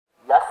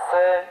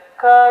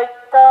い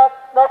た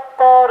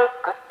登る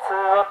靴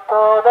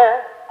音で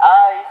愛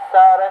さ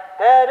れ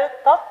てる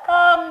と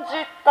感じ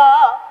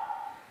た。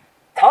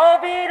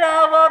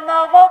扉を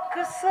ノッ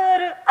クす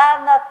るあ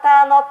な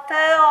たの手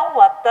を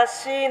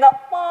私の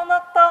もの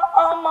と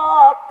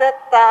思って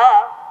た。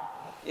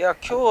いや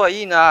今日は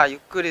いいな、ゆっ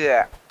くり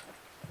で。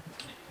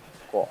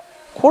こ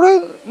れ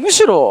む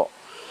しろ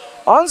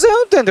安全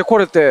運転で来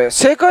れて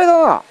正解だ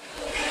な。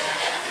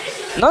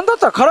なんだっ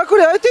たらからく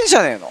り開いてんじ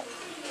ゃねえの。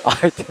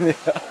開いてね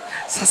え。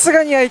さす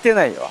がに開いて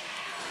ないわ。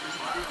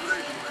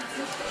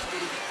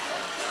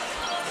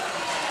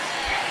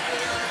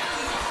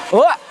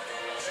おい、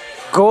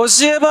ゴ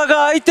ジエヴァが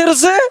開いてる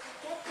ぜ。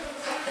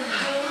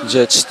じ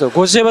ゃあちょっと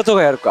ゴジエヴァと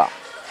かやるか。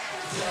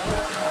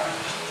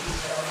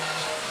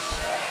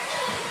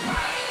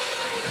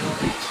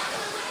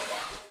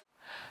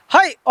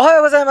はい、おはよ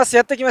うございます。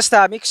やってきまし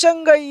た。ミクちゃ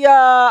んガイ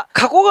ア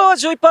加古川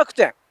ジョイパーク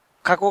店。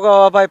加古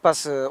川バイパ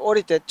ス降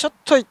りてちょっ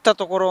と行った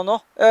ところ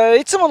の、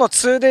いつもの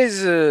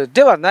 2days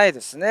ではない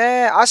です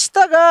ね。明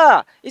日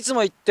がいつ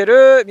も行って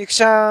るミク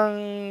ちゃ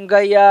ん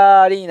ガイ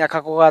アアリーナ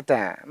加古川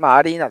店。まあ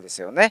アリーナで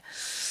すよね。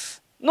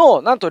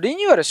の、なんとリ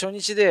ニューアル初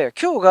日で、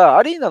今日が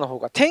アリーナの方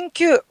が天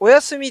休、お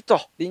休み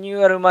と、リニ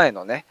ューアル前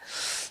のね。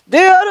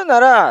であるな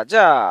ら、じ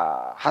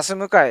ゃあ、蓮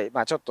向かい、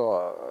まあちょっ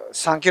と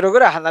3キロぐ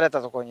らい離れ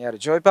たところにある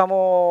ジョイパ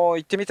も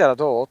行ってみたら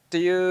どうって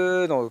い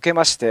うのを受け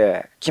まし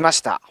て、来まし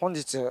た。本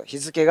日日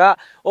付が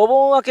お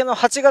盆明けの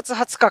8月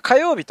20日火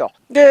曜日と。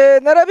で、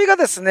並びが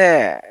です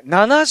ね、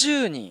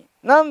70人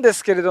なんで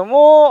すけれど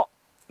も、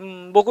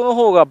僕の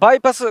方がバ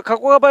イパス、加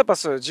古川バイパ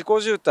ス事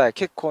故渋滞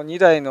結構2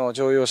台の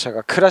乗用車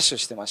がクラッシュ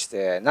してまし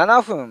て、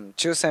7分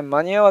抽選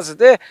間に合わず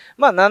で、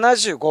まあ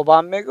75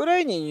番目ぐら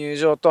いに入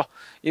場と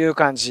いう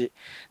感じ。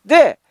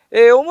で、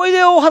思い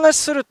出をお話し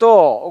する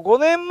と、5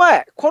年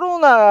前、コロ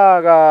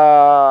ナ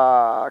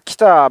が来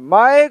た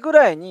前ぐ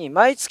らいに、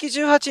毎月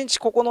18日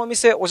ここのお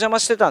店お邪魔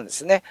してたんで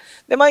すね。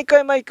で、毎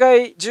回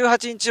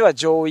18日は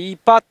上位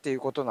パっていう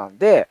ことなん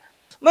で、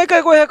毎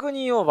回500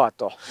人オーバー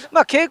と。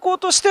まあ傾向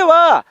として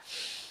は、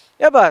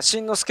やっぱし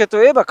んのすけ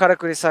といえばから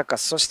くりサーカ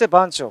ス、そして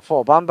番長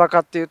4バンバカ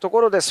っていうと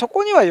ころで、そ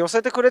こには寄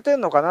せてくれて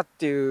んのかなっ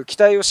ていう期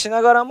待をし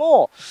ながら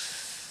も、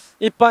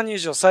一般入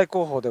場最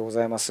高峰でご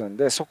ざいますん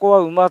で、そこ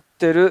は埋まっ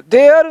てる。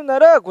であるな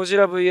らゴジ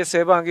ラ vs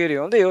エヴァンゲリ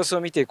オンで様子を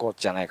見ていこう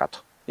じゃないかと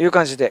いう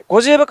感じで、ゴ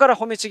ジエヴァから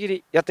褒めちぎ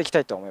りやっていきた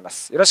いと思いま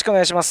す。よろしくお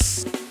願いしま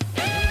す。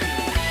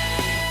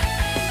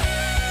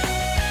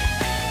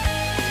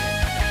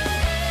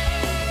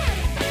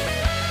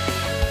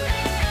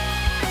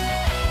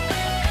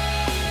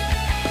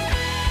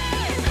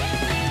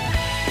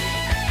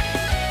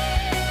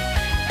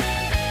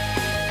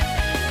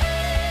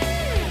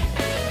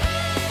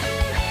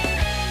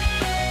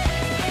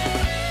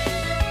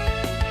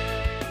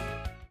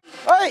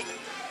はい、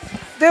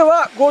で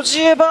はゴ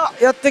ジエヴ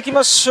ァやっていき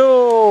まし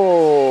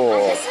ょう。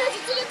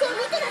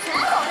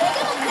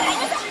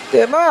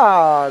で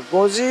まあ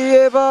ゴジ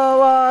エヴァ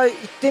は行っ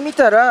てみ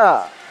た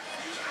ら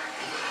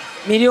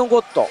ミリオンゴ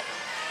ッド、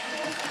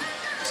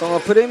その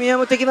プレミア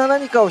ム的な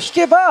何かを引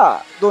け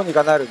ばどうに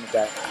かなるみた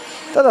いな。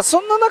ただそ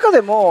んな中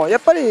でもや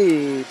っぱ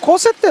り高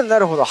設定にな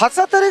るほど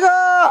初当たり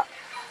が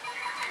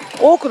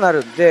多くな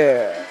るん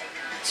で、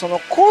そ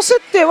の高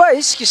設定は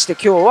意識して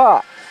今日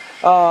は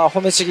褒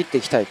めちぎって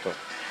いきたいと。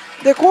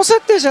で高設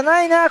定じゃ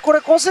ないな、こ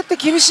れ高設定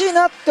厳しい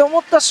なって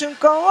思った瞬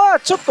間は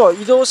ちょっと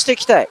移動してい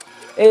きたい。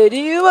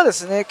理由はで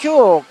すね、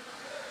今日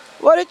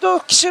割と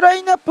機種ラ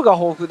インナップが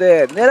豊富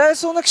で狙え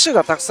そうな機種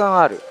がたくさん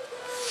ある。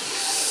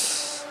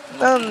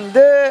なん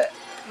で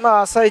ま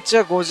あ朝一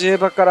はゴジエ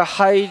ヴァから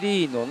ハイ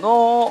リーノ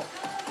の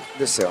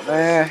ですよ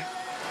ね。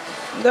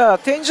だから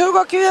天井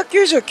が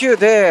999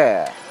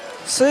で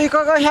スイ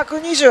カが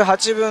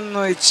128分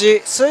の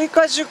1、スイ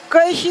カ10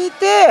回引い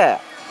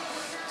て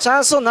チャ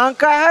ンスを何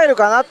回入る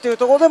かなっていう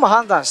ところでも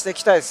判断してい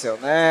きたいですよ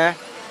ね。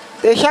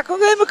で100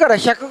ゲームから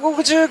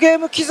150ゲー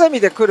ム刻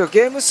みで来る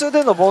ゲーム数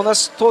でのボーナ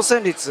ス当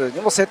選率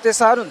にも設定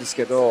差あるんです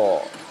け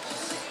ど、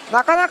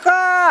なかな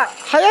か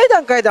早い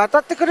段階で当た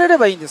ってくれれ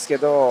ばいいんですけ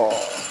ど、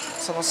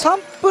そのサン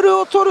プル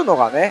を取るの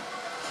がね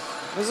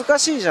難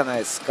しいじゃない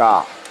です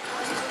か。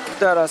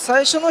だから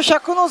最初の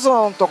100のゾ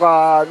ーンと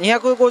か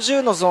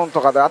250のゾーンと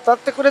かで当たっ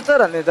てくれた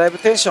らね、だいぶ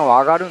テンションは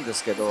上がるんで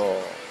すけど、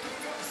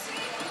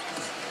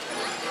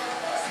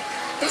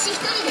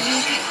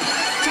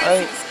は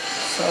い、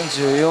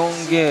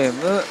34ゲー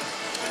ム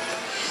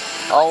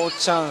青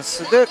チャン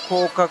スで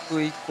降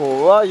格以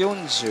降は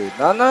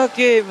47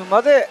ゲーム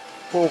まで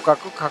降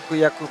格確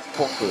約っ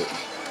ぽく。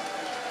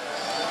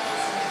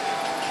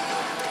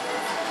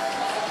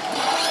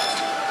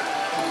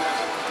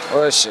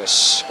よしよ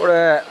し、こ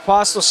れフ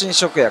ァースト新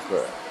食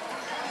薬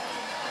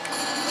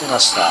来ま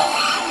した。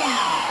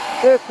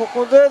でこ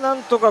こでな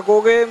んとか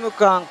5ゲーム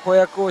間子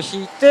役を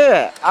引い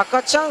て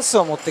赤チャンス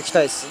を持ってき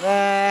たいです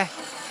ね。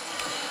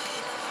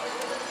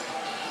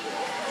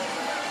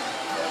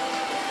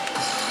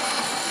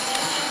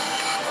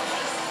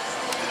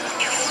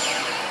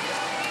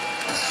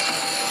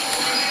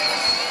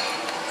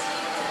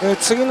で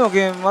次の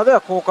ゲームまで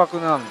は降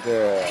格なん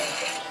で、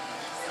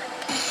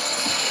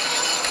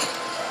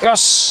よ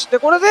し。で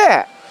これ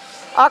で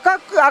赤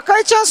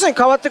いチャンスに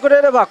変わってく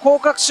れれば降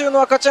格中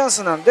の赤チャン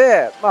スなん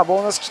で、まあボ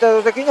ーナス期待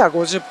度的には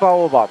 50%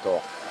 オーバー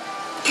と。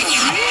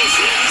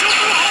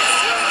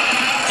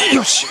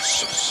よしよ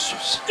しよしよ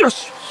しよ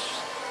し。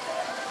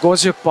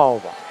50% オ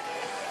ーバ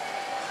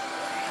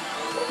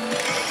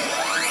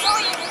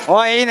ー。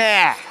おい、いい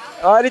ね。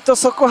割と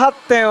速発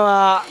展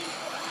は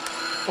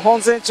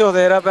本船長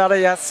で選ば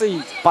れやす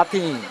いパテ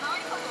ィーン。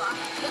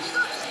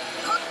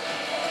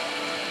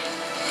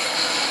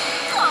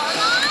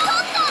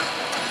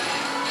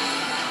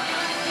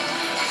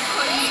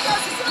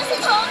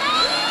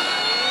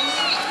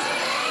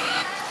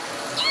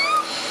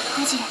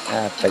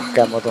やっぱ一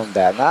回戻ん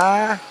だよ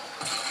な。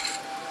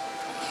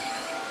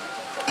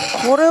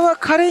これは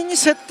仮に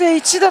設定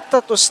1だっ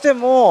たとして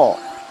も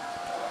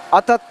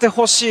当たって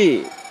ほし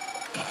い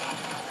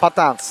パ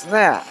ターンです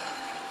ね。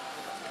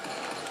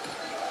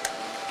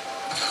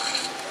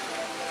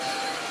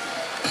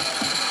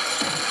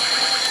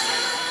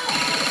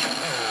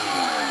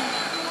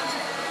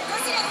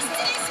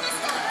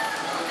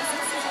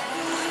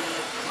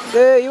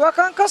で違和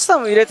感カスタ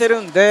ム入れて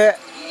るんで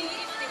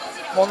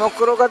モノ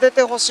クロが出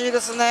てほしいで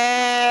す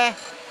ね。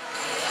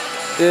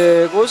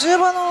でゴジエヴ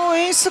ァの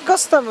演出カ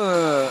スタ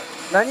ム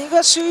何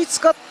が秀逸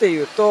かって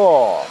いう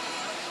と、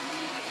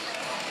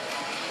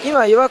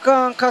今違和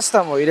感カス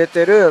タムを入れ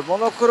てるモ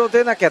ノクロ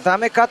出なきゃダ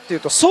メかっていう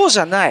とそうじ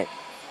ゃない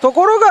と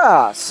ころ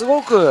がす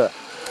ごく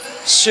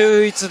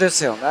秀逸で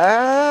すよ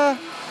ね。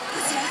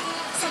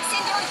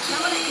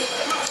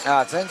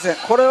全然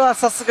これは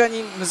さすが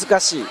に難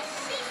しい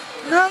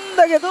なん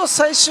だけど、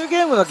最終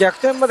ゲームの逆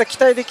転まで期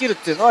待できるっ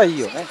ていうのはいい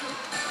よね。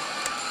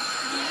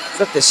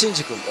だってシン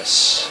ジ君だ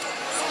し。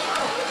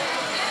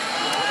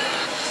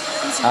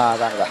ダメ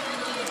だ。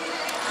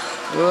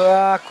う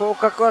わー、降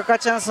格赤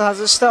チャンス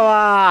外した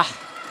わ。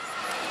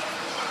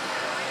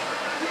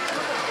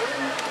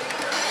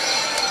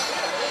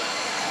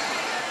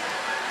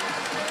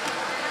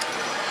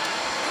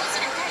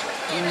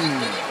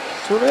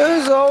とりあ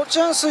えず青チ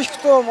ャンス引く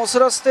とモス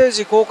ラステー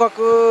ジ降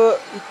格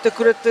いって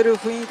くれてる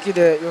雰囲気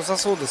で良さ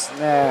そうです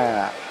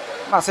ね。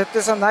まあ設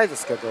定差ないで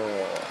すけど、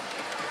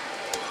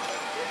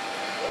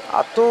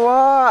あと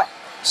は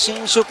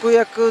新職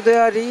役で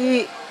あ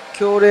り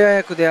強レア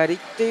役でありっ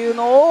ていう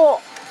の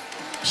を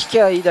引き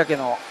ゃいいだけ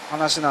の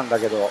話なんだ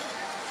けど、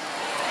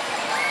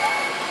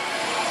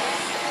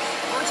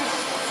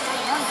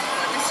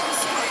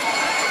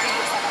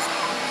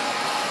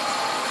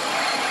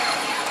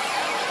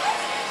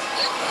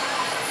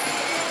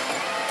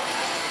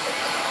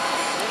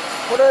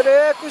これ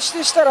レア役し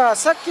てしたら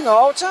さっきの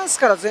青チャンス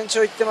から全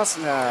長いってます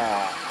ね。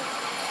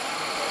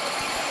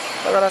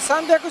だから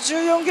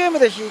314ゲーム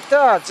で引い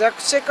た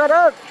弱チェか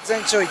ら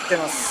全長いって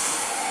ます。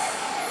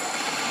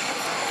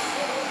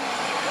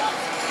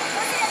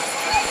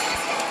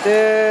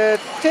で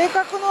定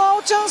格の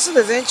青チャンス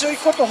で全長い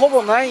くことほ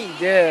ぼないん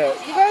で、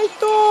意外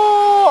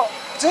と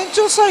全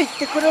長さえいっ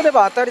てくれれ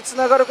ば当たりつ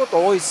ながるこ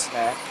と多いです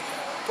ね。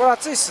これ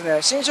熱いです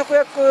ね。新職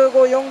役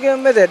後4ゲー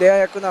ム目でレア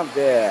役なん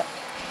で、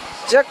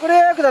弱レ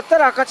ア役だった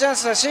ら赤チャン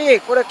スだし、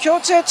これ強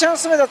チェチャン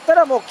ス目だった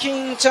らもう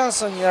金チャン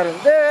スになる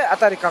んで当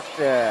たり確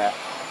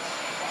定。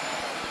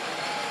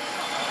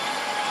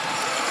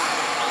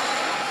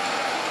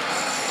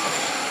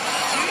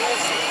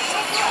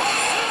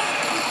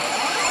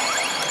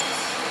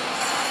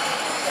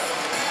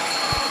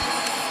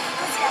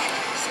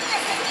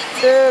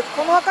で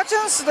この赤チ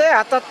ャンスで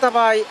当たった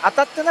場合、当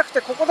たってなく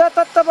てここで当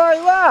たった場合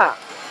は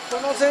こ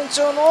の全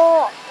長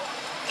の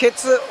ケ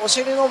ツお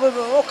尻の部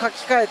分を書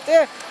き換え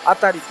て当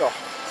たりと。はい、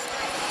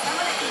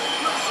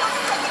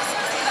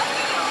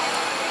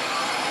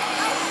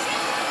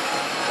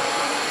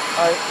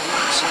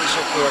新職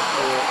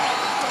役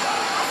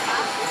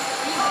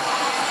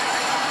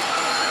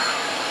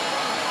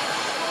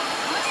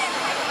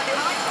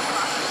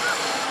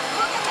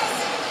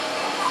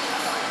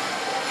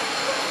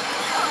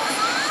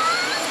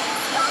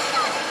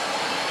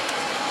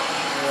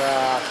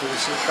厳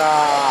しいか。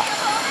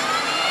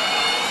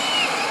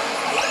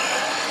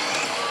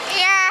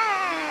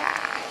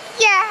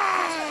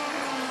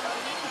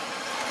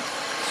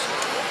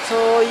そ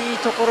ういい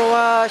ところ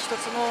は一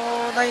つ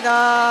もないな。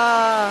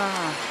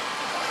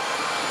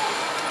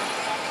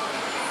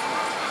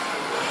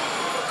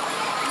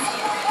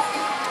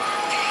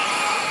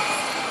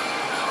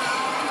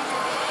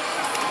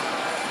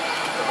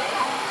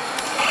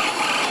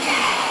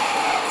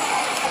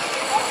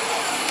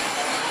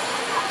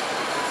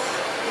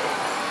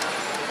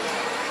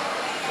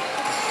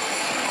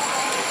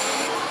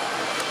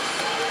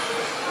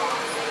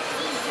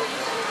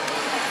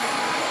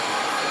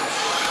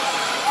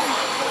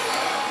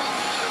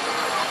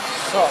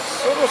さあ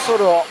そろそ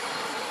ろ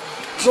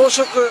増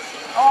殖、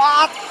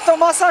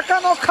まさ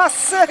かの活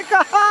性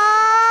化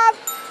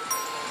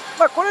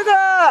まあこれ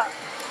が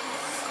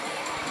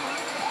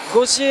ご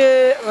め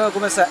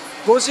んなさい、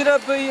ゴジラ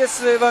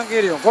vs エヴァン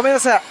ゲリオン、ごめん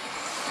なさい、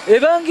エヴ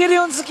ァンゲリ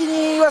オン好き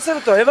に言わせ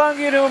るとエヴァン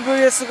ゲリオン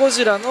vs ゴ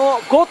ジラ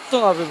のゴッド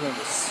な部分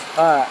です。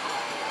は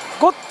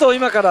い、ゴッドを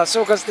今から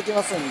消化してき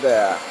ますん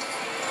で、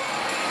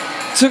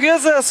トゥゲ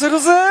ザーする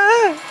ぜ。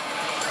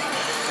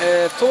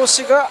投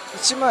資が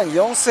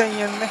14,000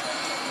円ね。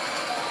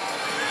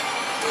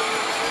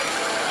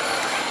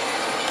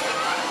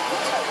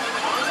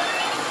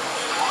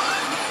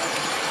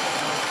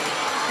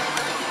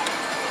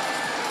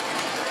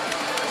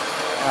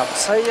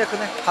最悪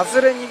ね、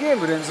外れ2ゲー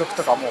ム連続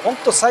とかもうほん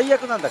と最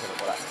悪なんだけど、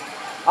これ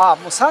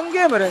もう3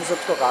ゲーム連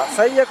続とか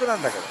最悪な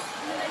んだけど。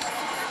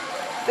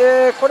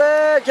でこ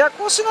れ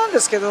逆押しなんで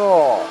すけ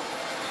ど、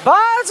バー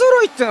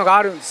揃いっていうのが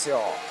あるんです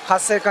よ、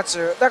活性化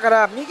中だか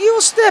ら。右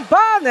押してバ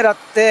ー狙っ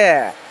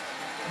て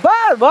バ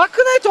ー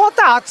枠内止まっ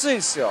たら熱いん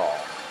ですよ。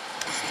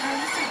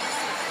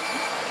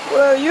こ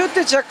れ言う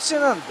て着地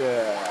なん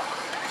で、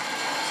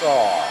そ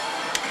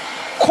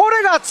うこ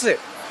れが熱い。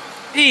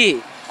い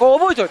い、こう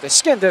覚えておいて、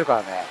試験出るか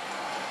らね。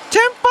テ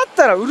ンパっ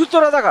たらウル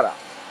トラだから。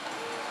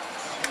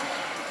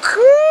くー、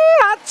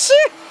熱い。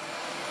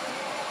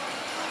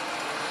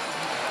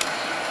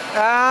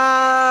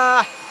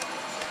は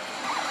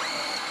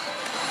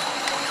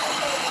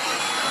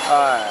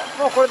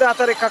い、もうこれで当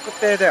たり確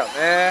定だよ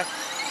ね。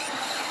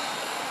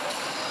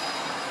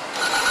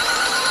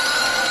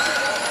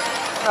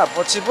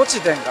ぼちぼ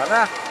ちでんか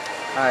な。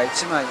はい、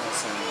1万4,000円。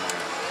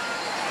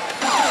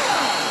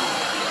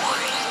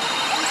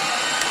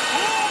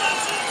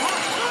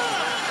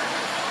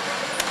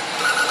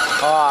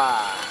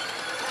は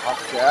い、オッ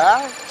ケ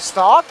ー、ス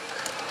トップ。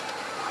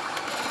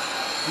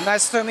ナイ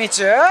ストゥミー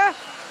チュー。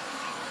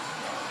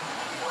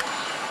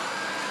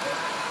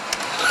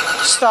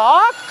ストッ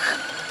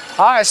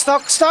ク。はい、ストッ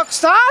クストックス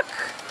トック。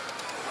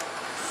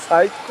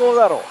最高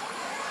だろ、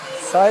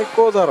最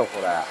高だろこ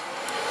れ。だか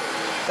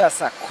ら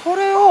さ、こ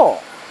れ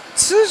を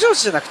通常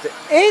時じゃなくて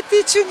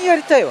AT 中にや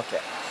りたいわけ。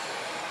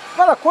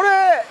まだこ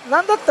れ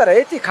なんだったら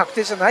AT 確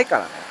定じゃないか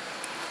らね。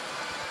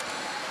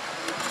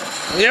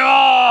よ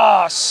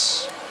ー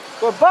し、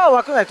これバー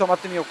枠内止まっ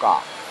てみよう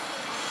か。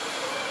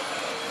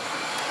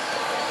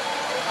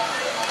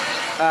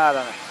ダ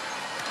メ。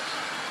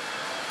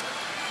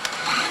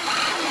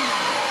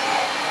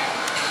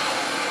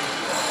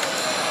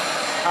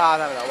ダ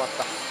メだ、終わっ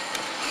た。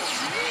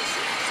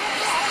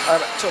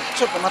ち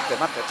ょっと待って、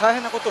大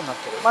変なことになっ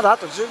てる。まだあ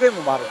と10ゲー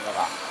ムもあるんだ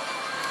が。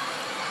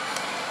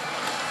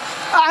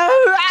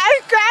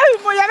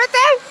もうやめて。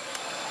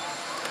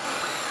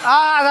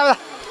ダメだ、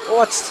終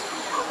わっち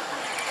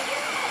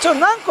ゃった。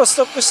何個ス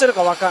トックしてる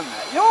か分かんない。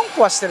4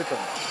個はしてると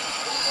思う。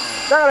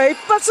だから一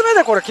発目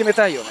でこれ決め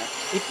たいよね。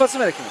一発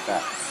目で決めた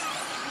い。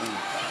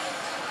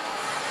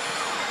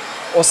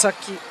お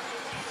先。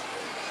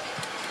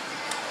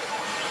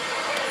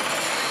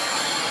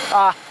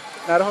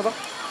なるほど。も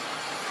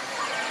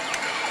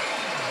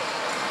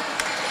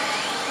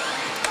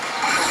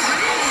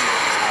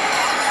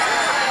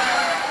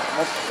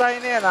った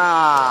いねえ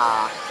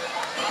な。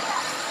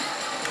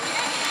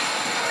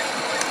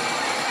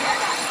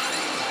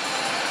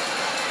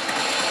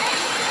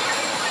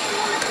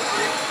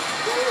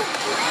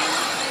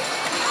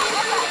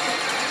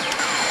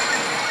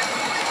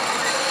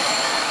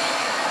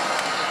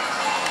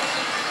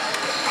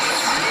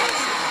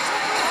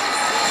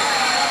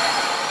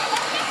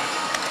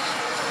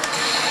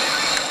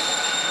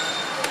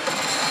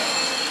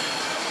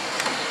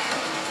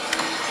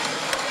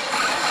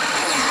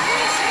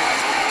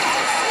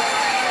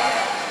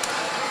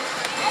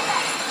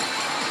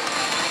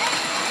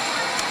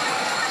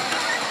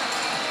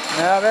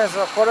やべえ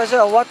ぞ、これじ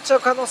ゃ終わっちゃ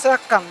う可能性あっ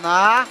かん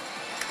な。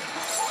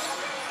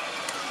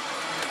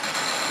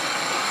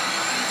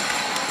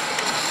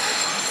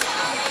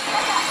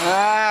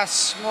よ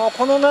し、もう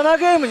この7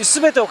ゲームに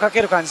全てをか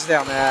ける感じだ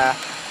よね。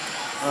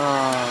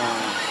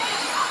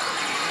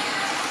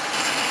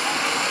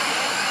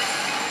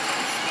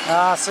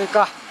スイ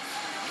カ。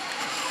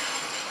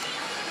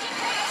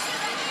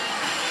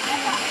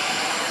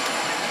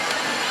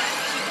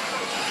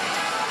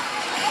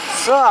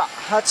さあ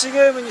8ゲ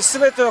ームに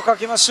全てをか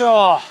けまし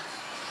ょ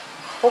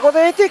う。ここ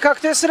で AT 確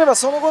定すれば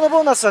その後の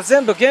ボーナスは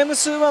全部ゲーム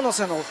数上乗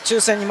せの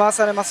抽選に回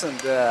されますん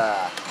で。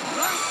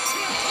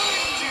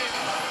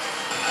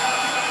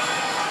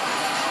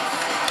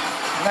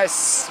ナイ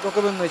ス。6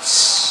分の1、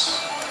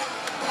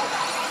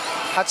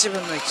8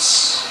分の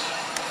1、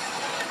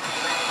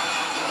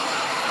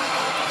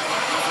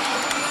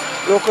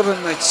6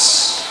分の1、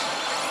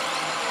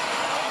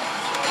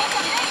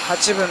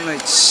8分の1、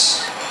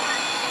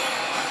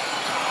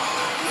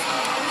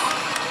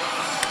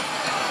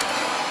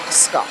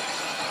スカ。ね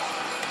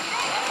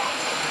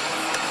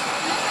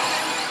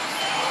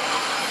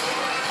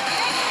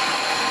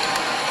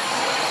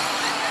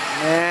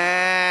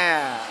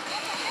え、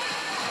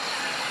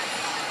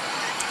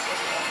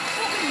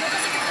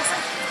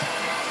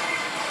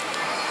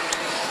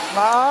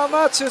まあ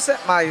まあ抽選、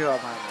まあいいわ、ま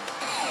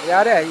あ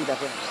やればいいだ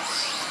けなんだし。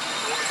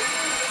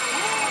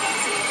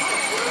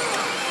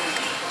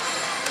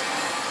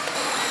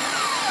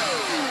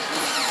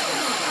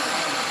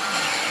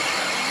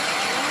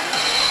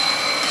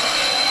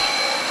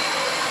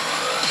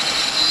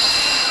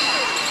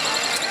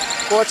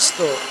ここはち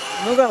ょっ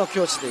と無我の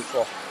境地でいこ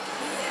う。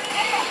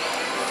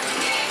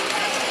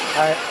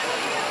はい、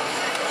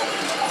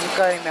2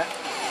回目。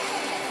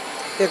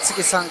で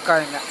次3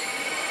回目。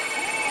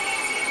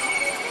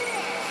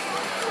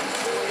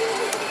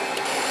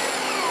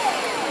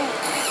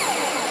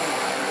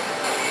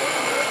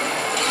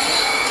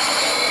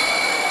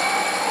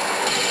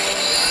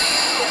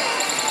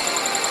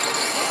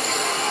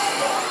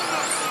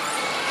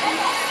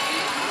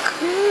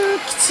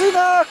きつい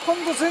な。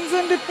今度全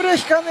然リプレイ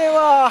引かねえ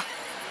わ。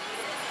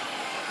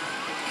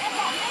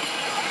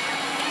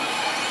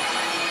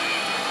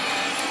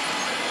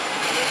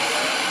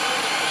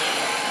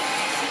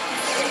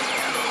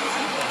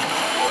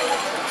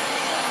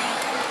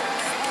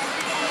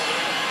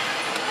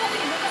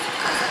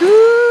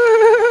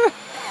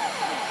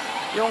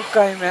4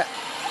回目。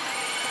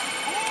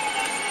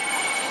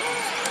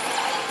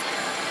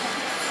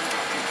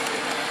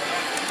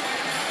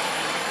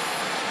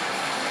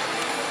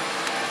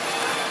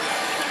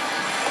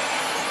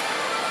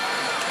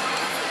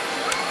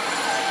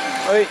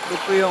はい、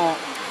64。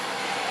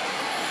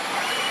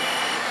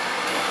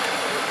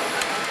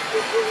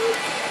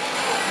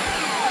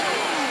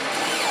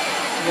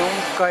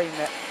4回目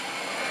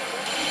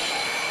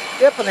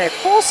で、やっぱね、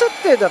高設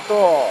定だ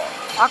と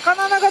赤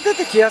7が出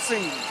てきやすい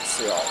んで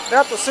すよ。で、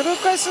あとスル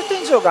ー回数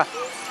天井が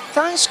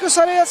短縮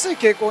されやすい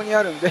傾向に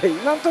あるんで、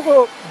今のとこ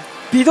ろ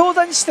微動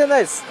だにしてな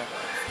いです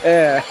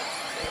ね。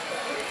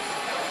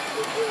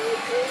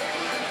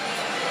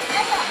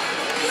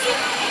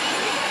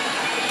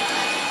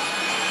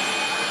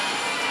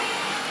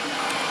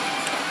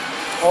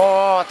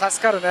おお、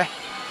助かるね。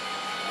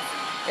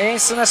演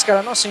出なしか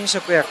らの新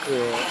食薬。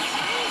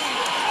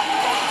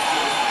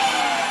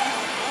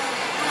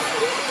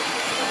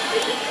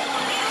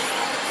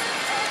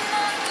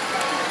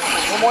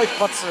もう一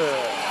発。もう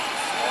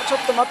ちょ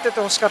っと待って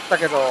てほしかった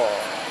けど。で、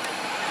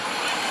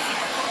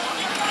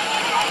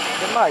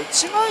まあ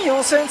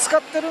14000円使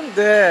ってるん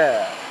で、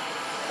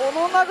こ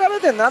の流れ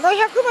で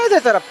700枚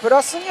出たらプ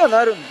ラスには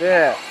なるん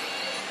で、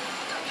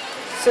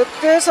設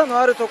定差の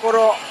あるとこ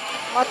ろ、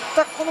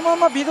全くこのま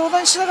ま微動だ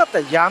にしなかった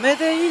らやめ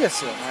でいいで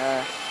すよね。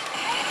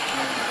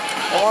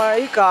お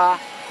前いいか、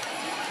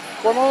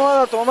このまま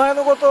だとお前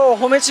のことを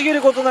褒めちぎ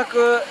ることな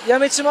くや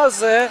めちまう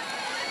ぜ。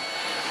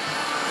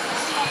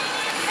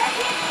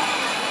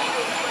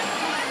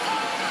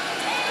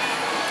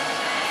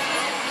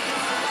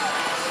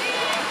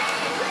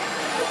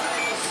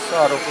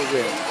さあ6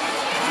ゲーム。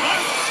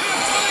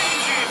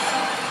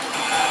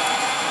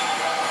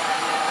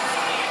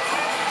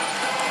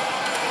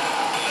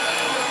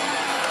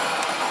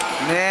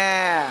ね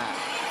え、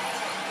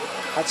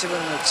8分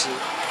の1。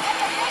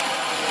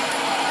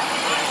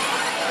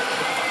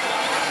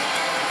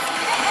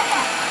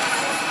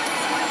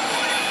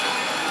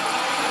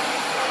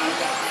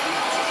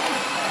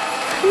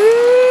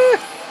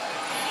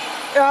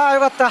いやー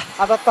よかった、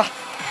当たった。は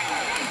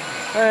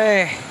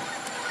い。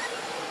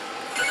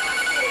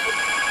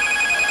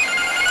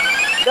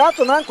で、あ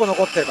と何個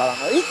残ってるかな。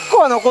1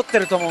個は残って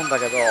ると思うんだ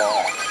けど、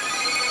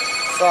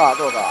さあ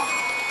どうだ。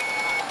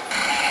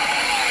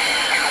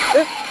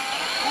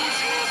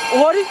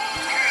終わり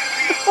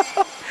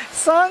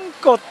3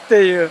個っ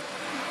ていう。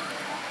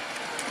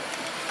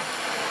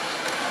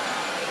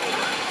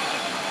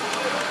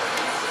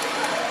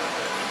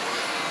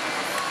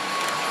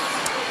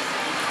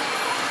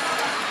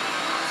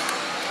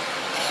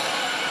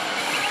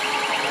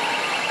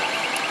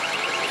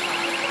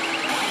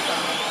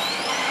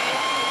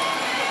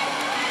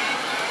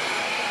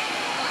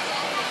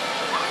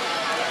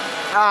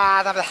あ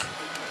ーダメだ。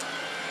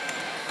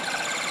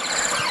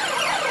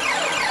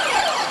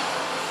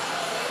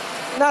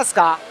なんす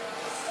か。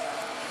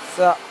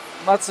さ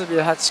あ末尾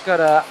8か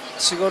ら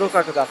4、5、6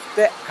角だっ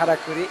てから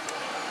くり。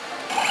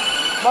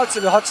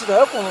末尾8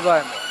だよこの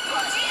台も。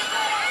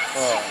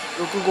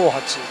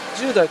658、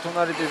10台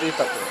隣で出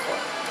たってことか。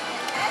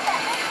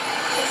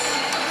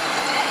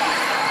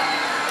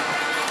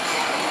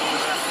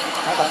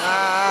ただ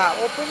な、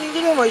オープニン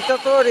グでも言った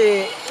通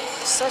り、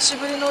久し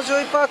ぶりのジ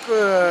ョイパー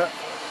ク、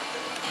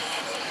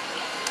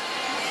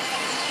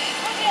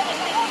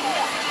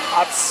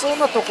暑そう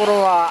なとこ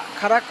ろは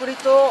からくり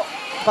と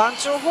番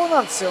長法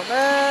なんですよ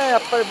ね。や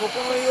っぱり僕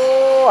の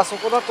色はそ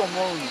こだと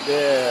思うん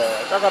で、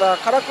だから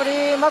からくり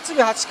末尾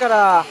8か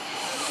ら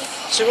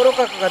4、5、6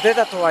角が出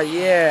たとはい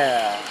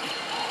え、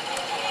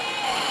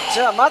じ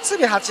ゃあ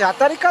末尾8当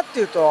たりかって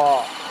いう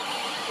と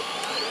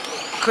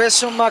クエ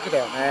スチョンマークだ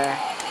よね。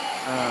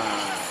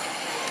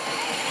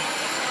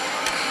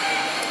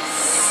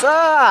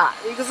さあ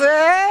行くぜ。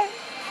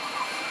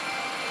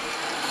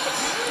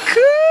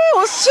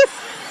惜しい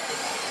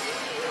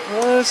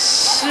惜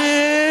しい。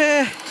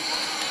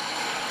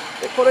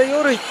でこれ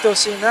夜行ってほ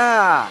しい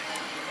な。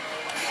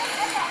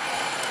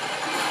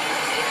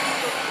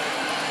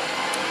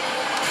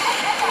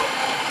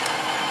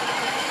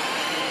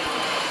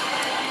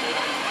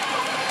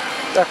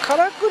だからか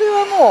らくり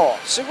はも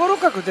う4、5、6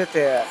角出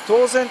て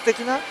当然的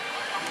な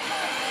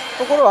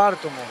ところはある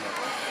と思うの。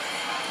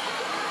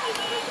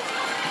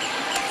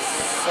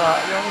さあ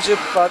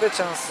 40% で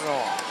チャンス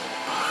の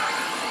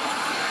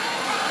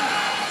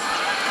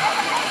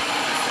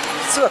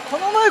実はこ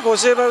の前ゴ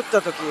ジエヴァ打っ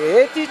た時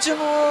AT 中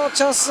の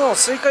チャンスゾーン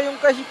スイカ4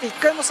回引いて1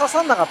回も刺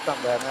さんなかった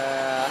んだよね。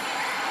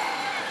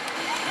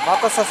ま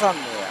た刺さん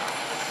ねえ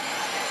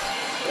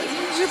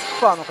や。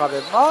40% の壁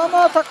まあ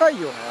まあ高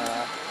いよね。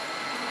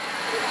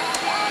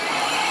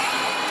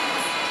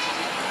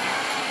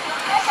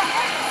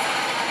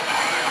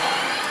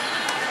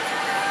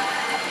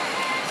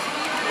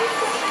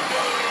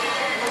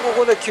こ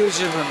こで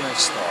90分の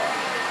1と。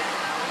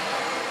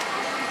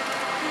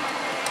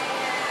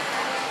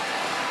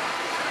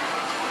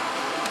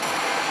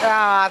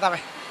ダメ。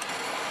さ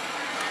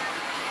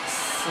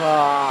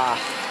あ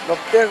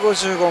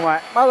655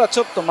枚、まだち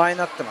ょっと前に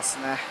なってます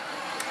ね。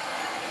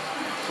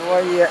と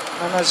はいえ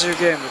70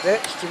ゲームで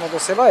引き戻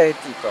せば AT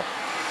と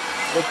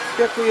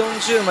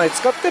640枚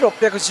使って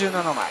617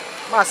枚、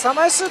まあ3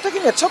枚数的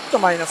にはちょっと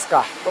マイナス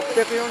か。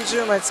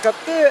640枚使っ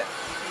て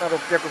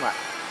600枚。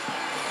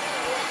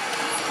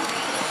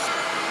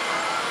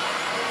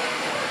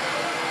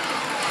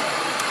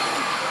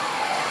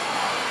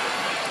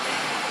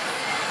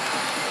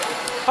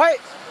はい、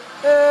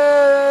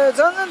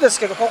残念です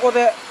けどここ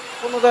で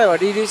この台は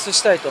リリース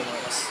したいと思い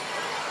ます。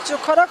一応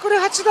からくり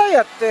8台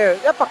やって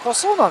やっぱ濃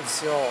そうなんで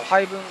すよ、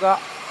配分が。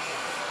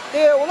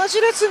で同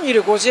じ列にい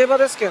るゴジエヴァ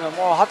ですけど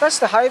も、果たし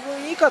て配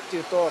分いいかって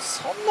いうと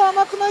そんな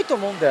甘くないと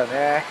思うんだよ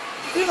ね。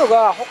っていうの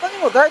が他に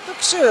も大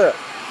特集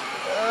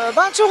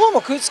番長方も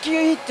食いつき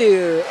がいいって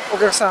いうお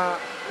客さ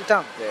んい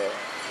たんで、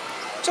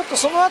ちょっと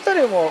その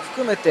辺りも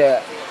含めて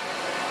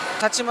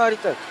立ち回り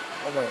たいと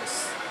思いま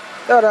す。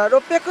だから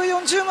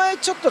640枚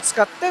ちょっと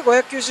使って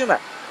590枚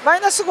マ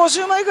イナス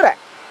50枚ぐらい、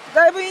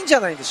だいぶいいんじ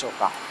ゃないでしょう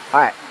か。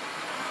はい、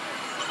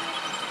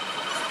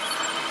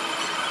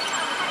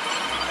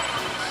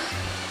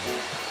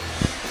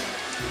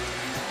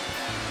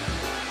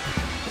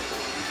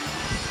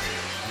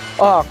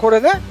こ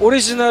れねオ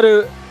リジナ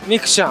ルミ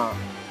クちゃん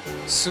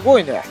すご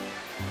いね。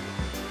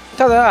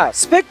ただ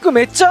スペック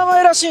めっちゃ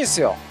甘いらしいんで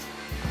すよ。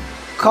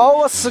顔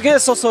はすげえ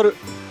そそる。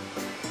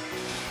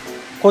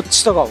こっ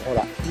ちとかもほ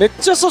らめっ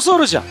ちゃそそ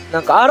るじゃん。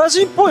なんかアラ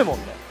ジンっぽいもん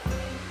ね。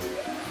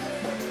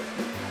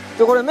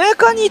でこれメー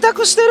カーに委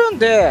託してるん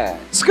で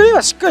作り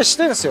はしっかりし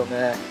てるんですよ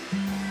ね。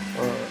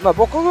まあ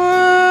僕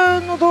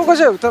の動画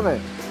じゃ打たない。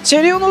チ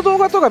ェリオの動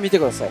画とか見て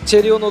ください。チ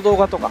ェリオの動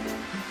画とか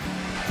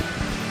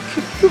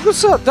結局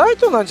さダイ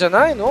トなんじゃ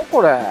ないの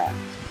これ。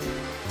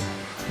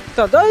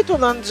ダイト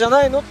なんじゃ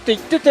ないのって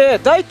言ってて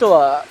ダイト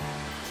は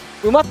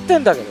埋まって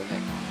んだけどね。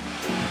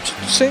ちょっ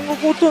と戦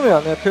国乙女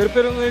はねペル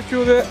ペルの影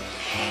響で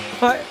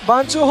はい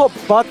番長法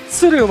バッ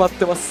ツリ埋まっ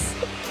てます。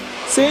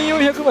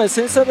1400枚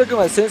1300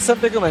枚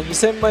1300枚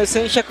2000枚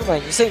1100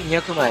枚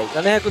2200枚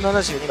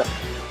772枚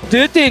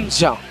出てん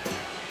じゃ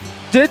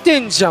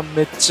ん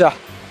めっちゃ。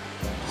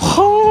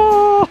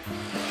は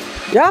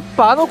あやっ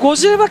ぱゴ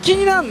ジエヴァ気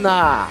になん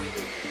な。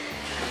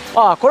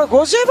これ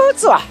ゴジエヴァ打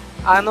つわ。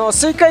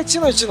スイカ1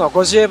の1の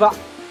ゴジエヴァ、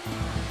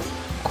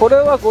これ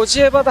はゴ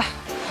ジエヴァだ。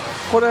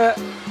これ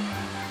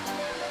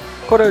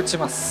打ち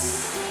ま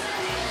す。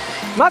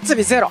末尾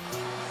0、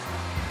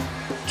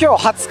今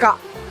日20日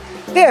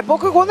で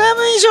僕5年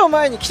以上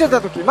前に来てた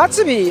時末尾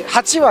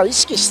8は意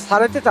識さ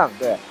れてたん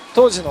で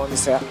当時のお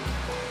店、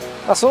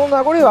その名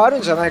残はある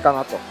んじゃないか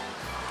なと。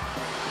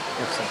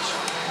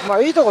ま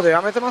あいいとこで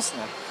やめてます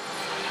ね。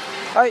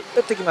はい、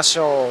打っていきまし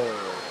ょう。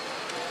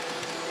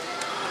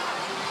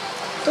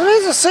とりあ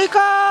えずスイ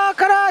カ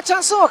からチャ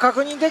ンスは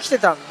確認できて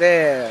たん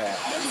で、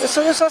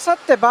それ刺さっ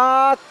て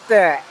バーっ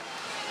て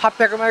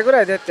800枚ぐ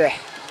らい出て、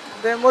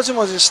でもじ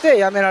もじして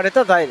やめられ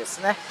た台です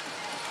ね。よ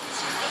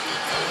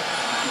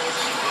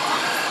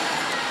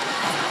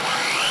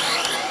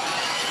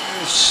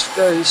し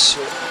第1章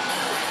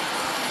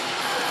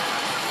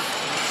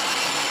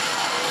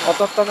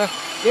当たったね。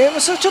ゲー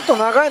ム数ちょっと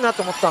長いな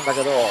と思ったんだ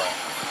けど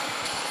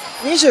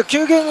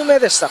29ゲーム目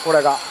でしたこ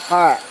れが。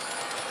は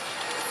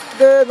い、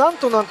でなん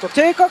と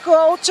定格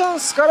青チャン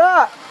スか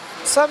ら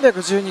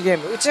312ゲー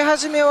ム、打ち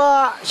始め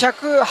は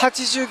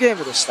180ゲー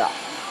ムでした。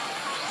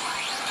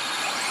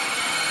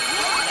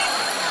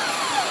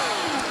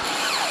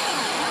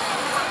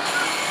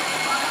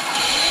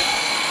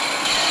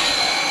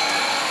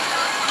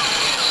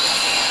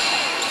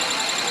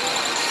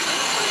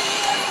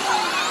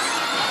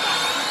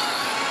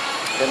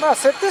でまあ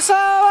設定差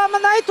はあんま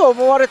ないと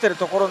思われてる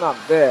ところな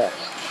んで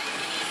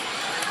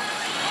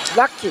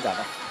ラッキーだね。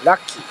ラッ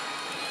キー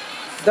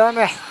ダ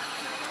メ。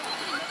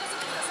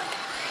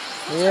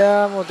い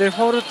やもうデ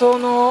フォルト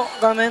の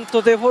画面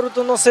とデフォル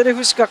トのセリ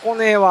フしか来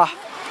ねえわ。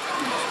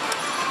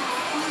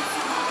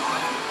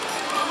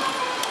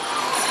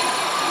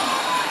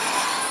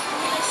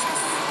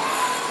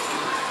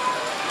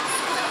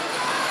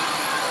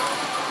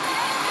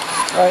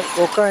はい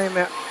5回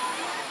目。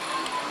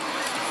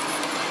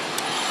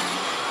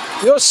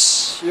よ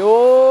し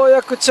よう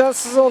やくチャン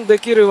スゾーンで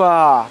きる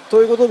わ。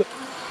ということで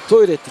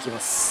トイレ行ってきま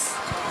す。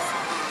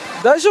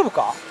大丈夫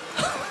か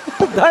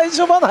大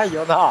丈夫はない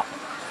よな。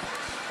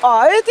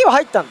AT は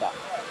入ったんだ。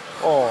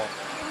おう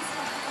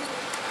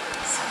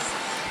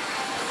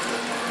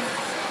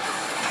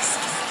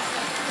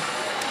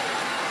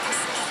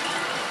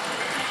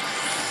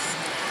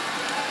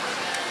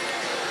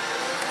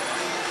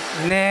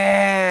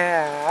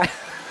ね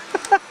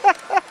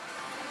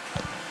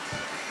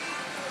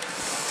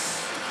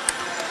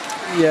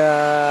えい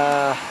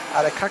やー、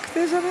あれ確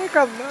定じゃねえ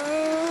かな。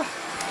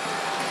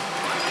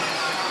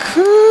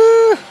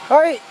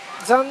はい、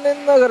残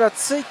念ながら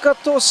追加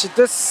投資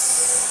で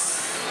す。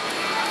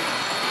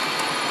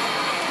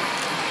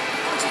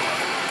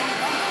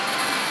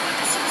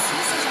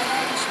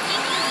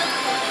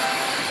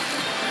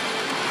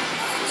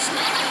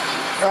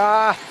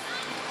あ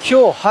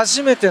ー、今日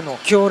初めての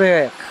強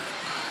例役。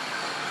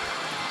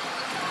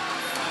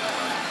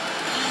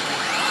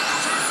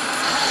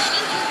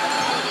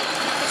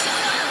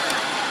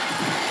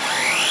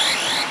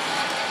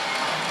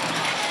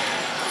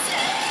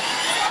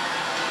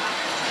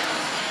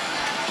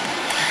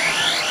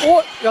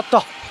お、やっ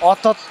た、当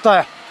たった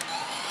よ、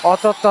当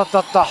たった当た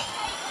った、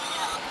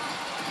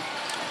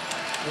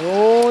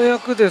ようや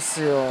くで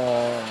すよ。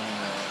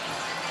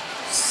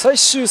最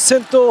終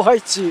戦闘配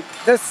置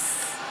です。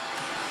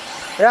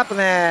やっぱ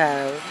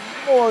ね、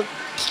もう聞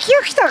き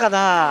飽きたか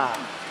な。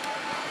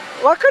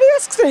分かりや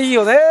すくていい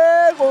よね。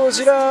ゴ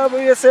ジラ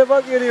vs エヴ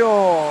ァンゲリオン。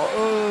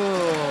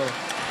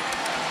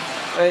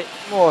はい、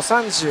もう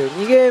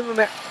32ゲーム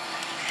目。は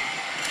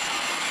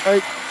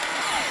い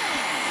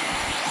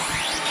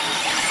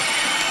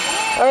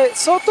はい、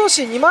総投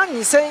資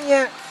22,000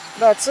円。だ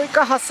から追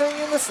加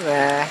8,000円です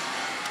ね。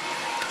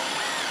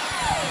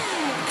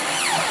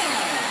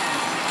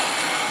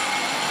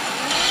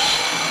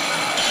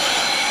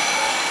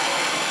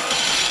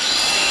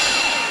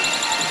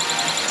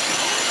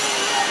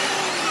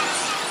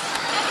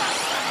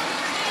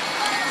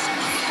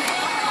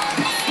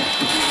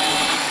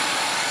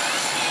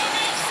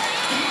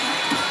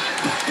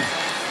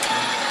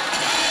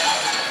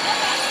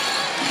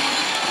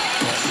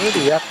無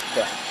理やって。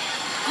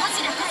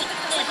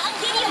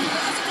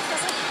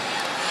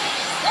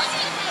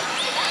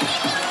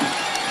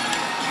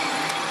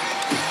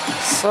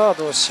さあ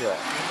どうしよ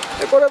う。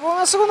でこれボー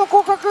ナス後の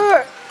降格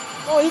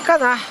もういいか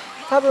な。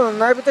多分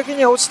内部的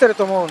には落ちてる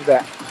と思うん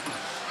で。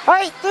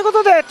はい、というこ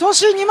とで投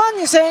資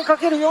22,000円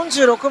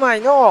 ×46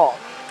 枚の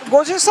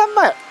53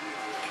枚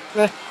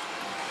ね、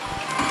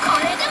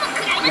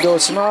移動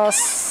しま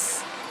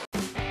す。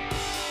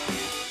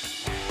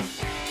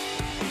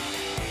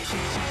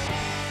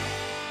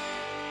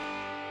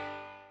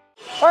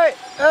はい、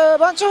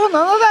番長7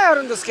台あ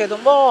るんですけれど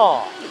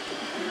も、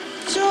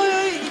一応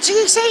一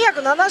撃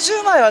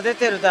1170枚は出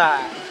てる台、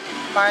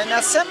マイ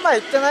ナス1000枚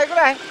いってないぐ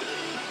らい、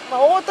まあ、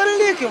大当たり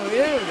利益も見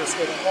れるんです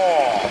けど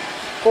も、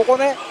ここ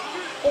ね、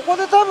ここ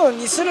で多分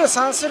2スルー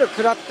3スルー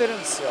食らってるん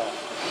ですよ。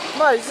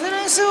まあいず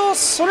れにせよ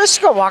それ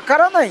しかわか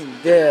らない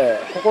んで、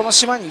ここの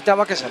島にいた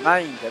わけじゃな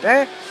いんで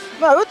ね、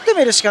まあ打って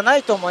みるしかな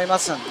いと思いま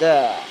すん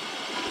で、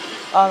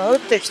打っ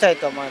ていきたい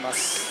と思いま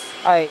す。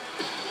はい。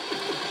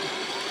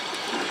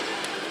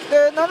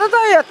で7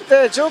台やっ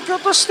て状況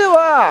として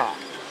は、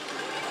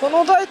こ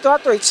の台とあ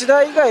と1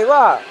台以外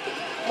は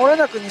漏れ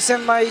なく2000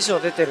枚以上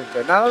出てるん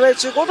で、7台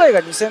中5台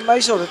が2000枚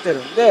以上出てる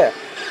んで、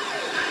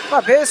ま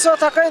あベースは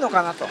高いの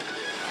かなと。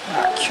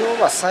今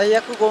日は最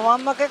悪5万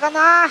負けか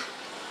な。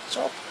ち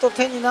ょっと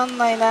手になん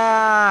ない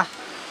な。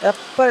やっ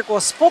ぱりこ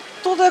うスポッ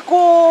トで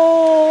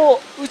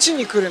こう打ち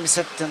に来る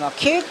店っていうのは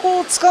傾向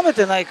をつかめ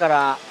てないか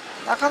ら、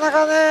なかな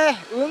かね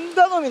運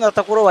頼みな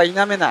ところは否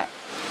めない。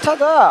た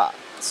だ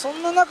そ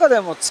んな中で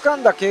も掴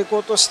んだ傾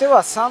向として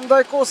は、3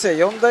台構成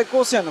4台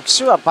構成の機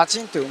種はバ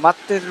チンと埋まっ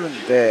てる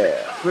んで、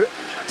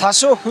多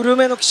少古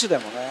めの機種で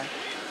もね、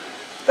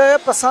だからやっ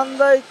ぱ3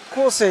台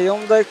構成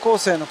4台構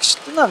成の機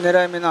種っていうのは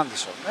狙い目なんで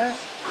しょうね。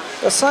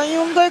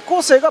3、4台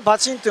構成がバ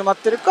チンと埋まっ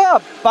てる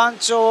か、番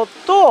長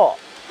と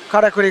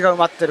からくりが埋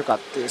まってるかっ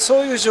ていう、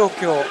そういう状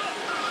況。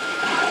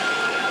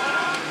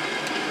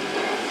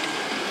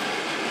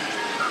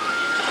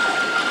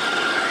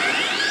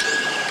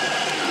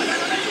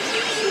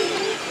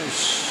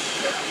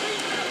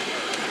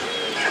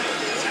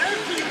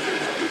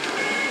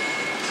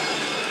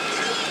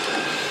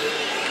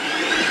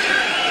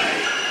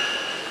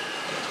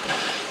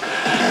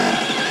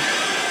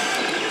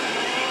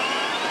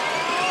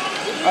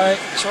はい、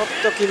ちょっ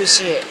と厳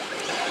しい。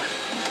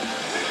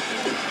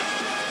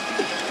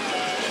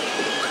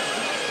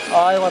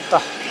ああよかった。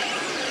さ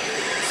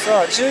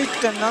あ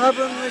 11.7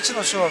 分の1の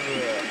勝負。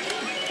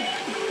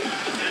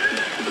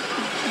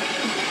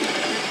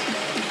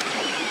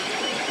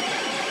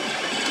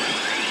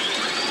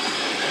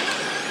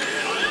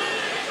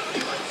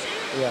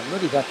いや無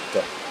理だっ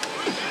て。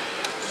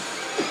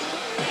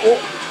お、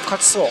勝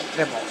ちそう。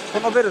でもこ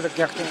のベルで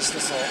逆転して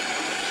そう。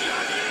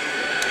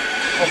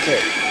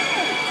 OK。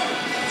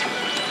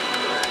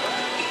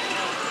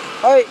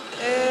はい、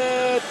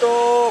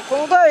こ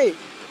の台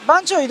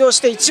番長移動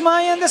して1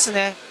万円です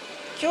ね。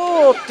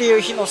今日ってい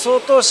う日の総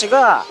投資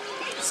が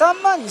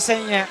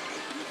32,000円。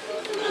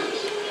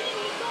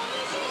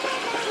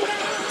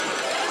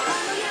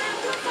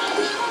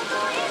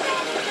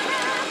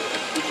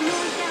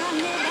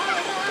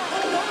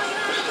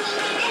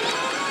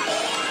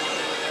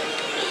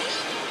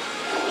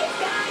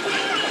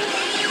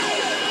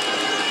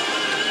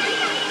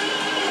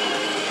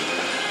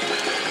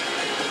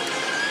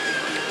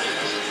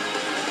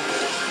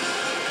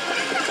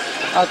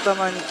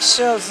頭に来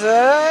ちゃうぜ。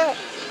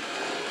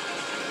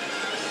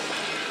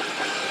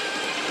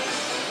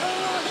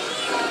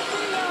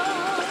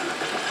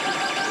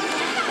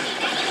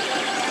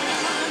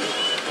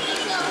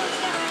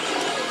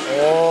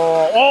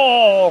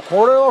おお、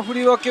これは振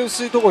り分け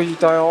薄いとこ引い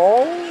た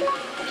よ。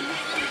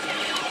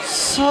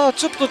さあ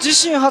ちょっと自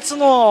身初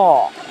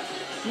の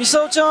ミ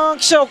サオちゃん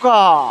来ちゃおう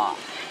か。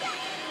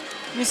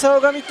ミサ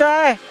オが見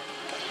たい。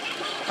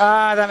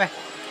あーダメ。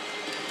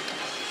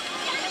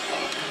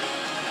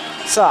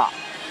さあ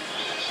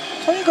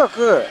とにか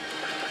く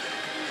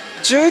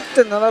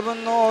 11.7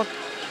 分の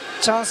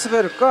チャンス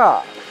ベル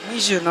か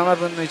27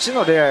分の1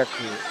のレア役。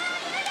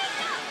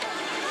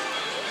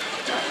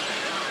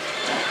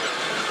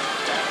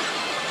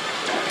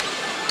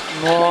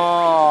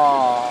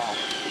も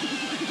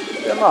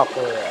うでまあ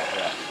これね、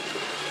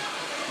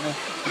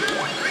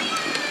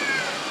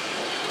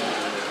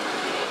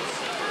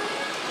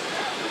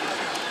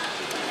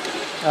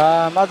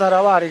ああマダ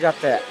ラはありが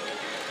てえ。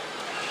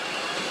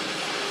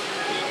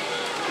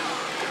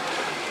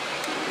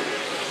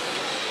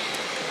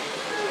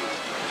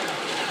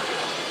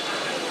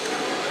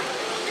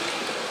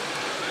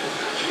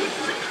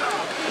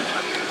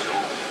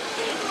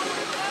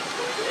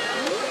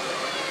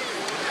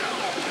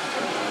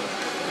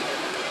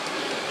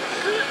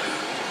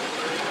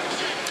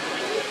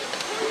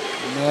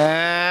ね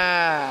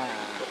え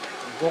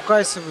5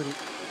回素振り。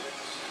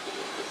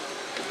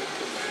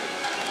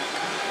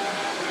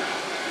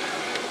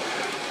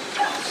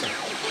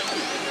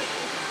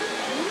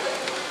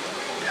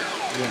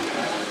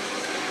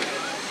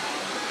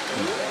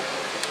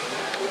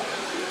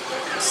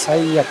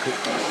最悪。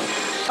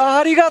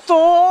ありがと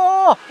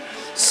う。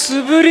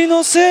素振り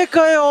のせい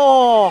か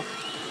よ。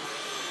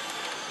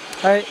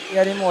はい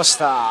やり申し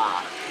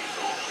た。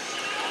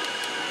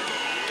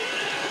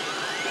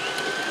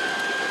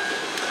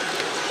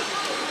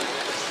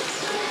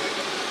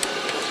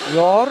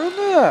やるね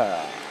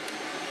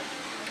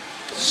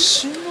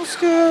しんのす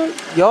け、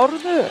やる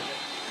ね。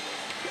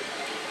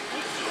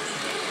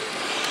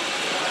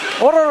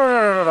あらら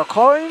ららら、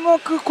開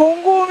幕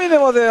混合峰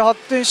まで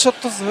発展しちゃっ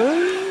たぜ。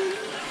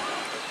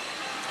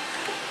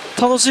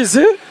楽しい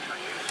ぜ。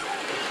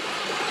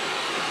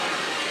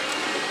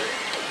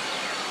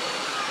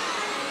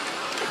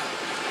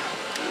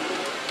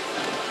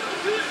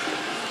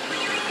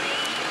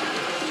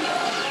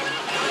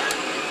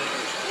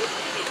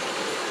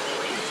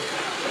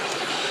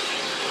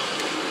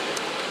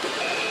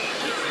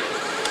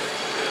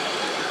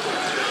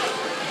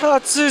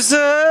熱いぜ。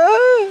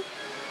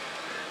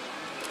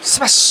ス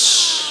マッ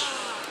シュ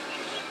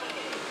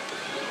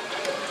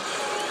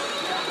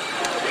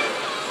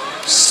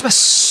スマッ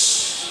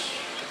シ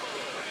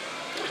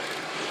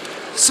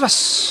ュスマッ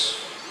シ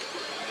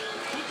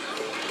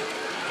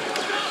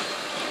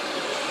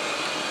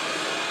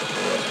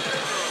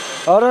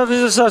ュ。アラビ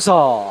ズサイサ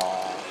ー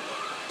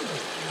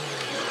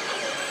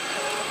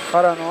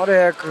からの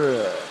レア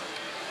ク。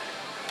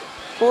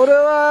これ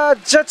は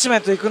ジャッジメ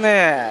ントいく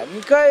ね。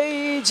2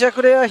回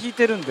弱レア引い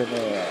てるんでね、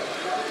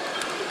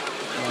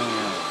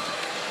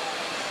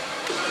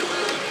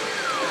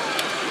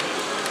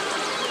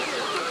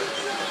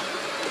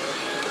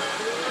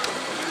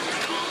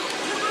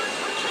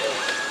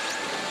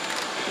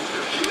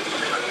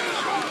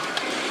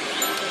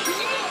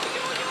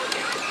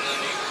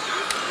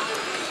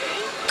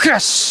クラッ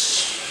シ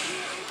ュ。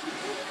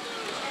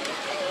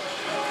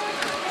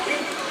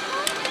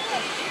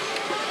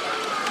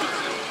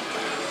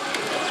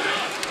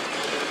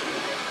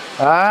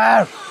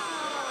ああ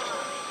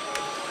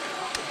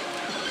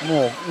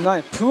もう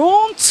何プ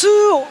オン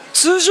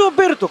通常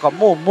ベルとか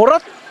もうもら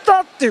っ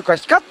たっていうか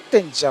光っ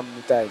てんじゃん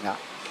みたいな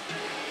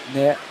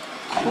ね。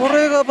こ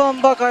れがバ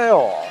ンバか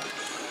よ。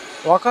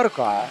わかる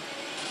か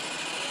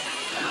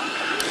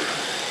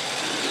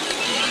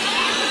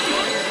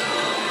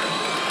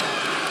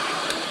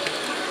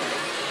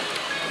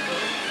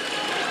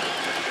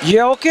い。い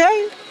や OK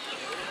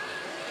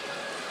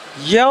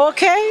いや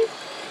OK。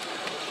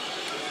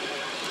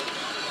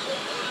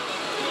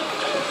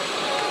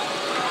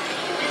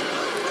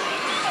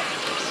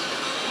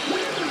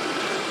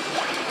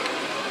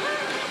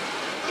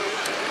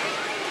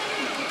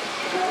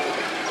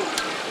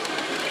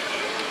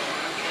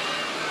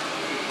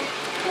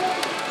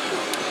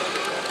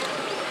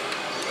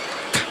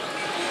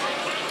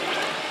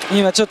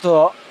今ちょっ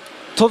と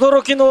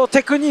轟の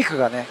テクニック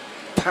がね、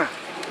パン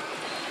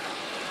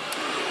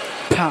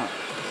パン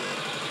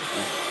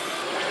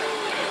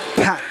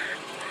パン、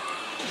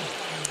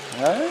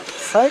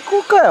最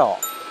高かよ。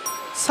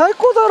最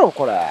高だろ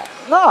これ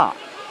なあ。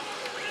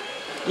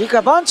いい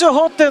か番長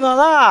法っていうのは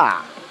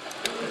な、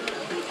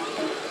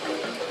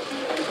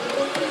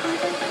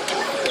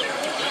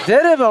出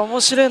れば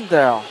面白いん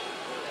だよ。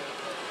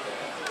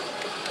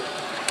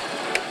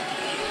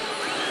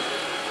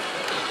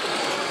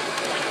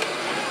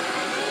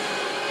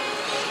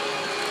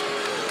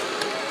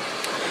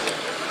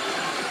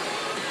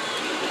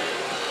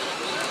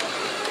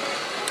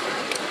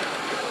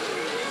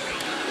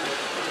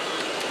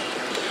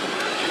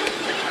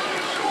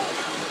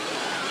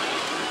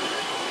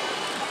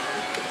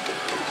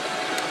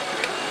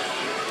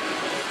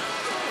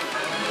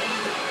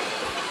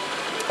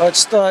おい、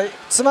ちょっと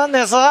つまんね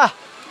えぞ。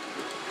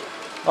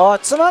おい、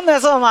つまんねえ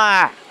ぞお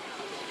前。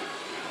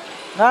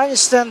何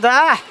してん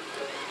だ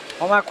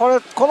お前。この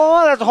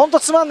ままだとほんと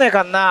つまんねえ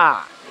かん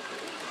な。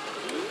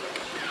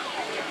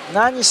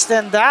何して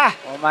んだ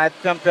お前。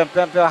ぴょんぴょん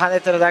ぴょんぴょん跳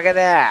ねてるだけ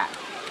で。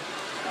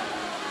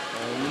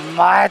お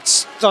前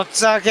ちょっとふ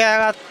ざけや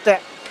がって。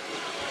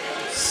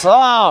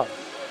そう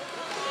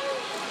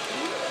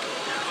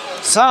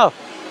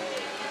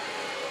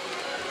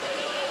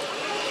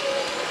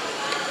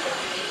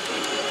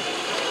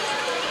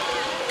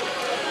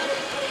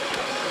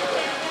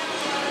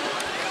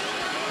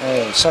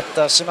シャッ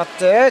ター閉まっ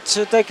て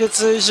中対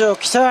決以上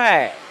期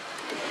待。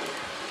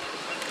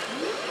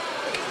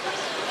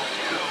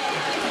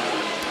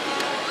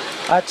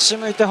あっち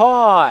向いて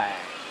ほい。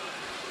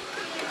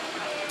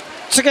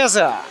つけやす。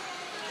ノ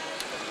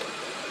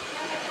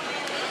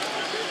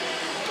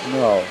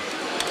ー。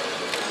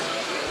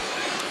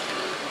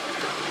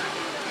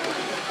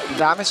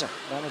ダメじゃん。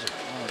ダメじ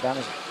ゃん。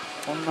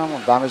こんなも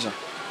んダメじゃん。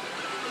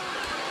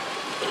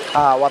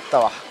ああ、終わった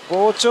わ。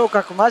豪聴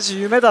覚マジ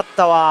夢だっ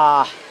た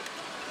わ。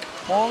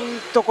ほん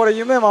とこれ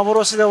夢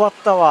幻で終わっ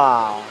た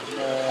わ。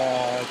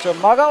もう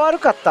間が悪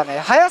かったね。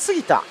早す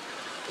ぎた。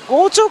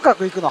豪聴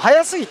覚行くの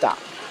早すぎた。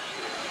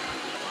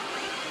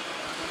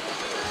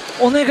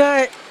お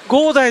願い、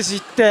豪大寺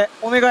行って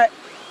お願い。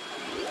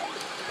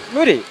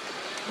無理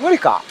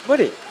か。無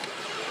理。いっ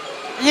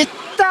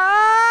たー。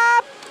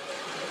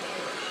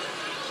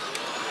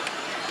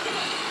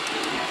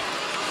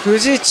富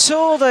士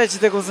長大寺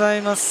でござ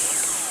いま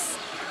す。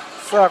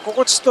さあ、こ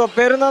こちょっと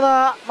ベル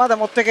7まで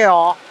持ってけ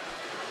よ。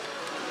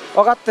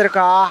分かってる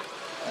か。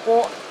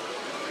ここ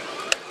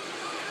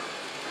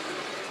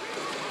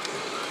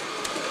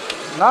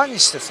何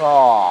してさ。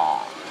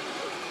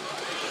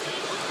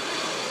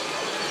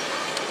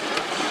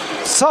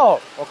そ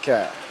う、オッケ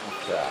ー。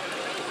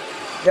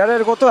やれ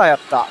ることはやっ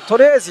た。と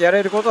りあえずや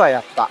れることは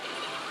やった。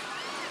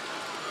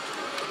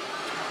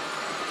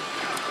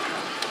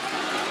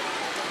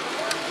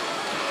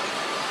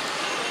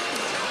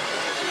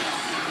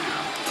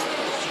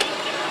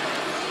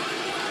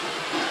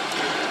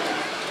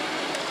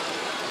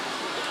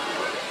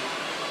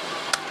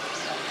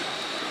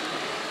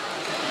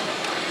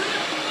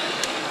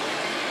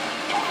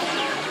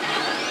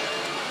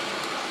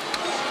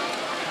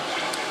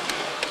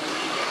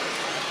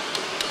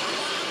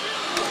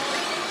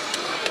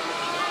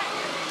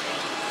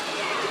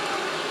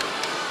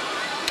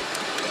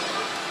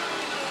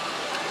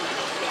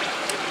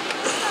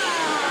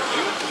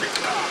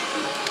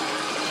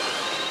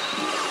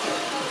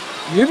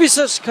指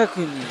差し確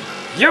認。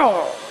よー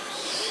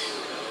し。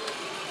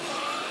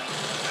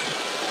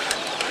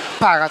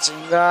バカチ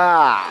ン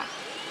が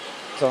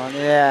本当に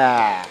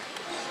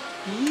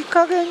いい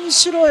加減に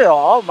しろ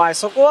よ。お前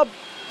そこは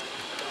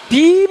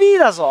BB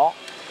だぞ。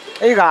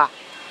いいか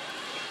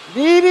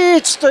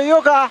BB。 ちょっと言お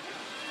うか。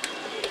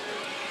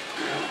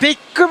ビッ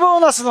グボー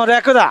ナスの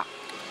略だ。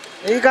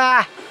いい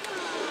か。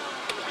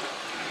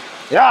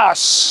よ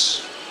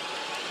し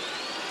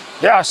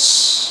よ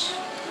し。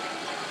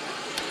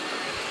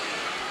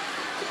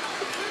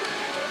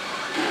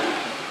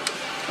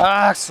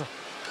ああくそ。こ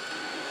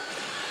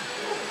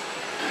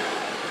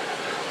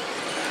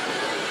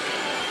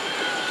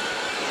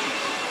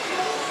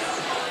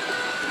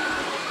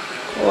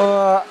れ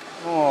は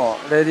も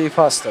うレディー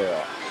ファーストよ。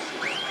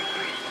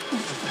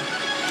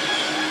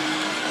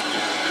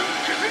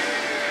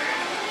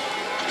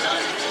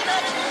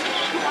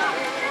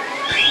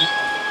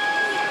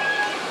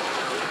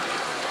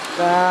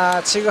あ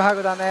ー、ちぐは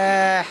ぐだ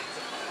ね。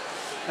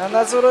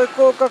7揃い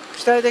広角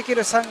期待でき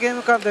る3ゲー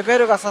ム間でベ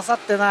ルが刺さっ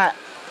てない。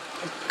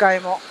1回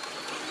も。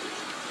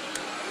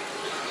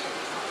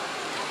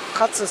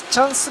かつチ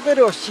ャンスベ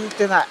ルを引い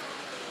てない。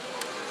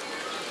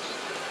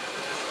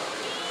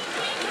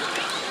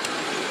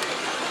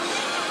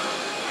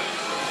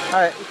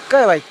はい、1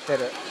回はいって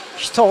る。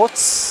1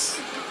つ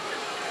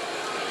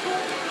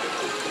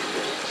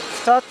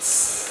2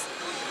つ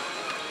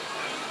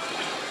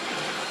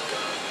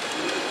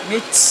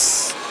3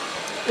つ。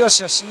よし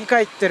よし、2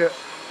回いってる。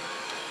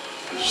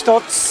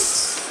1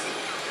つ。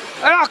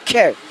オッケ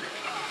ー。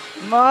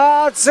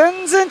まあ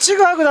全然ち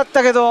ぐはぐだっ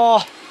たけど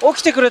起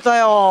きてくれた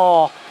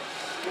よ。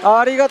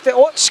ありがて。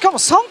お、しかも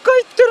3回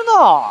いってる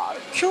な。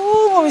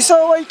今日もミサ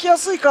オは行きや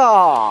すい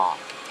か。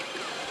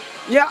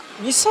いや、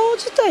ミサオ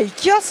自体行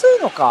きやすい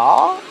の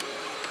か。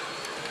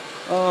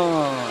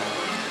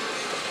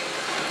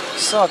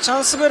さあ、チャ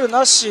ンスベル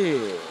なし。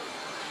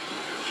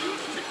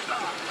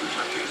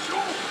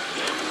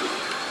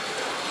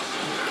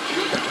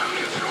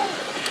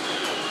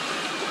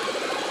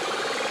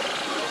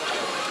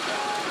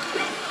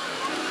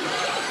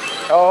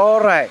オ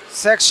ーライ、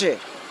セクシー。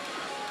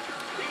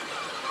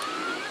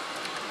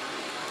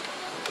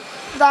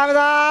ダメ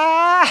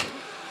だー。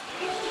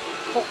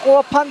ここ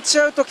はパンチ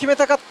アウト決め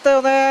たかった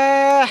よ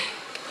ね。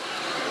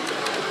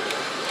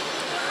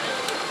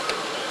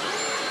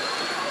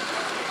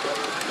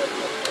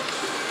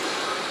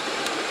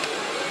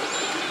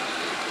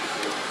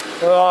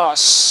よ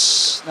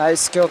し、ナイ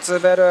ス共通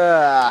ベル。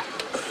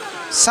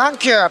サン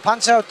キュー、パン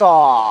チアウ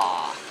ト。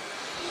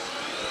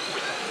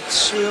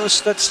使用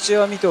した父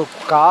親見てお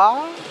くか。あん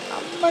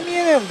ま見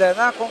えねえんだよ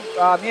な。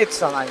見えて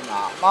たな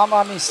今。まあ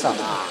まあ見えてたな。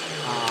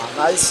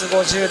ナイス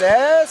50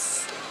で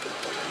す。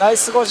ナイ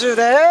ス50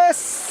で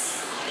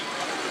す。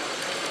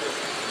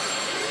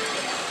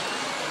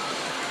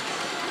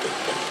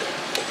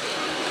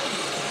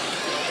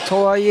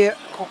とはいえ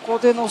ここ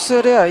で乗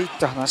せりゃいいっ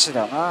て話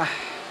だな。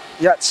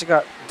いや違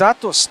う、だ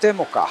として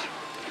もか。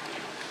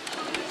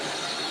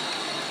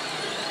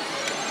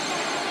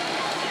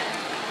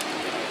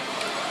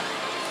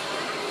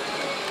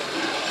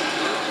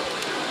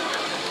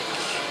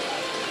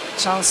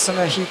チャンス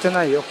目引いて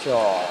ないよ今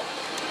日。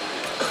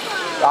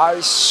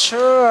来週違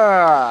う。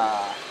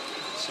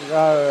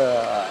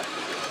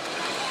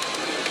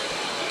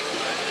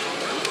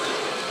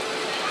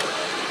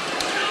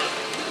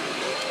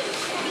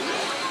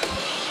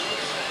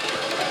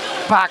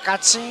バカ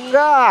チン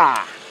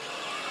が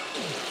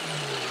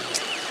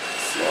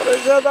それ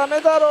じゃダメ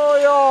だろ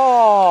う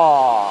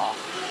よ。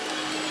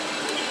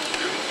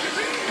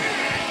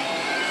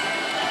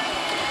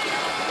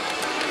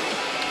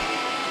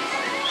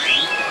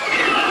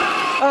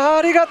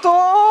ありがと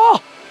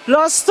う。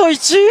ラスト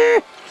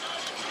1、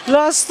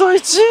ラスト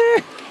1。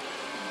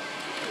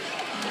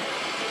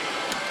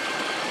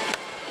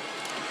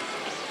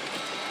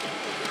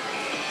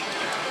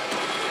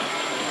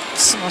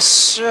スマッ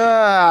シ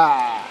ュ。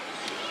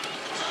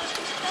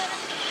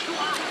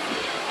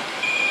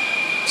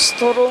ス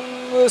トロ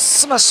ング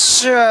スマッ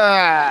シュ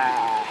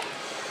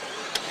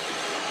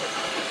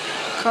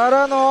か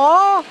ら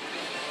の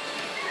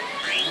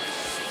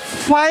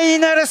ファイ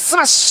ナルス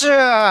マッシ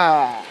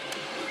ュ。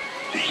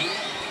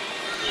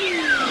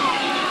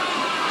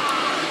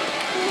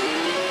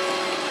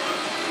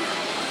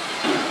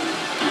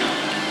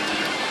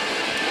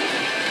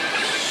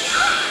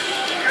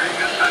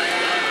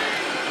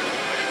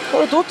こ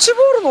れドッジボ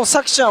ールの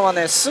さきちゃんは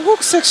ねすご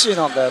くセクシー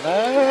なんだよ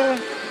ね。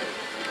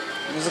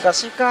難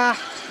しいか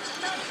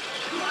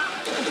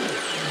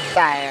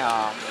だよ。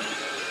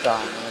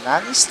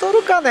何しと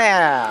るか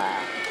ね。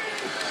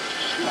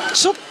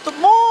ちょっと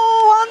もうワ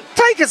ン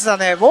対決だ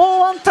ね。もう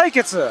ワン対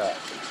決。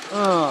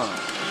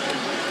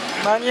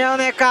間に合わ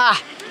ねえか。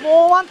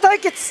もうワン対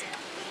決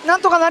な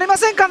んとかなりま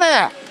せんか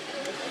ね。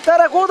だか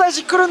ら5大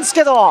寺来るんです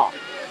けど、こ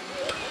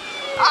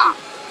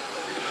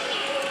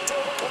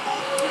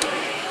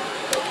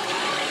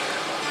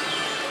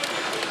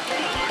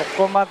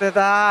こまで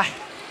だ。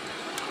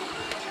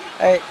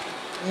はい、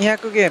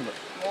200ゲーム。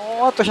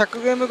もうあと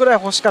100ゲームぐら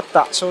い欲しかっ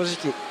た正直。い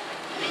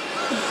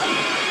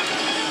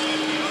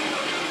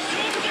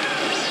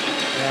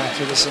や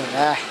厳しい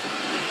ね。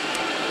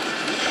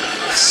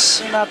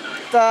しまっ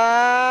たー。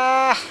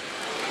は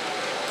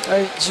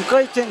い、樹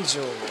海天井。チ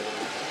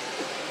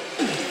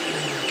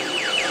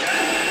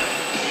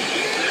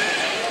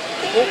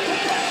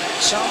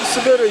ャン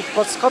スベル一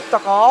発勝った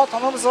か。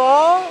頼むぞ。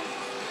も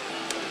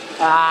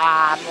う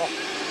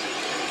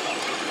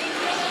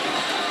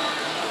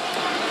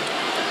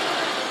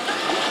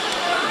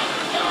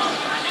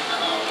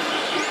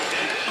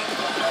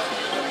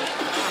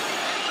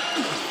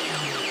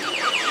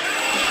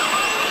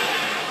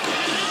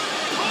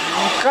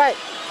2回。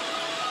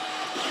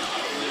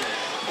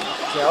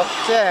オッ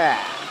ケー。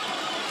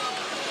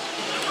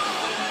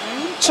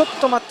ちょっ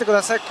と待ってく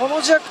ださい。こ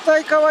の弱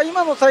体化は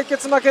今の対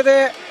決負け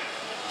で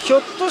ひょ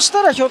っとし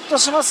たらひょっと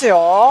します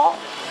よ。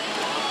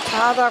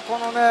ただこ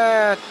の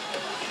ね、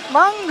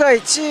万が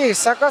一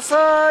逆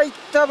さ行っ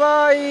た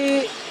場合、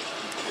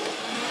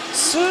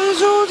通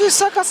常時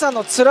逆さ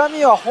のつら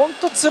みは本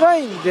当つら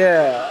いん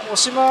で押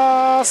し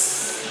ま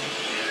す。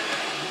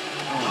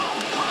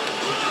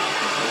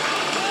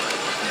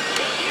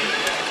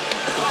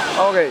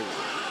OK。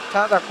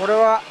ただこれ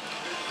は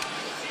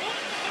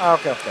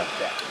OK。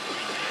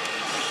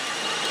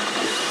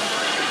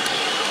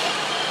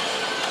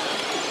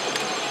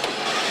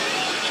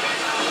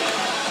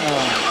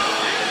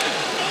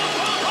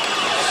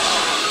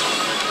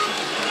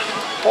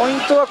ポイ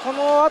ントはこ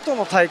の後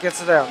の対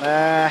決だよね。間に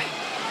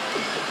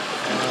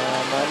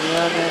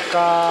合わねえ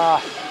か。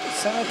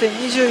せめて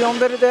24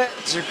ベルで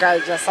樹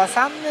海じゃ刺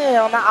さんねえ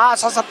よな。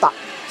刺さった。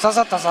さ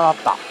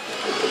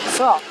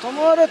あと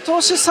もあれ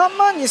投資3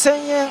万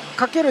2000円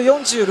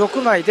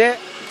 ×46 枚で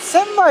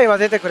1000枚は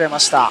出てくれま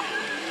した。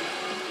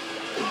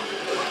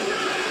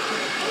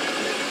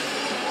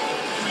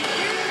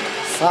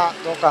さあ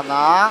どうか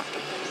な。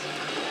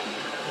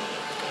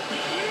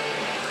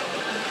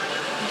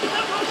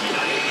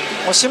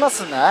押しま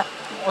すね。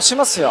押し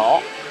ます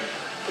よ。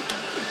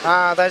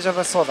大丈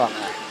夫そうだね。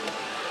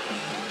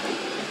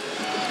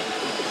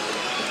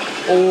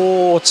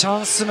おお、チャ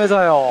ンス目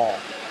だよ。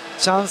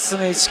チャンス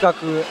目1角。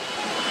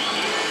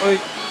おい。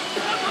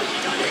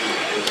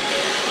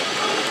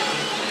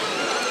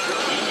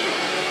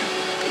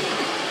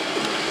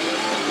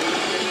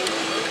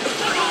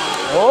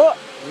お、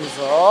いい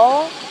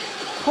ぞ。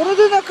これ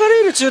で中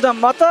レール中断、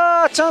ま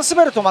たチャンス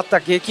ベル止まった。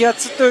激ア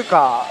ツという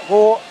か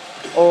ご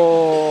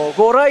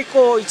来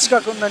光1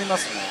角になりま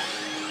すね。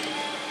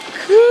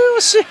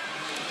惜しい。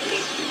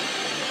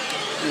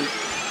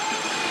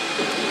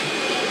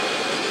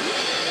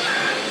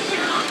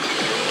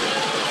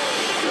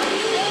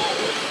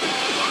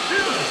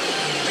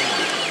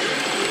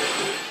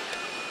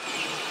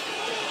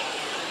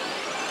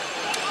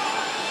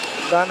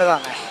ダメだ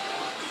ね。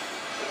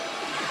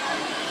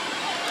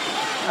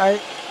はい、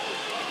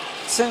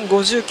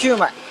1059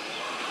枚。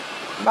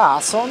ま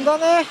あ遊んだ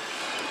ね。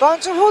番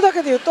長4だ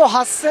けでいうと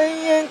8000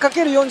円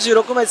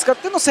 ×46 枚使っ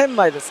ての1000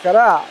枚ですか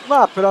ら、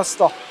まあプラス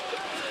と。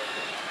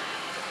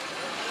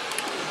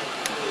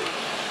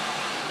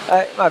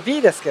はい、まあ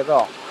B ですけ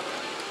ど、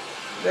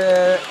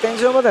で天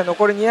井まで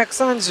残り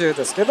230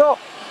ですけど、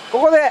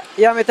ここで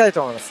やめたい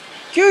と思います。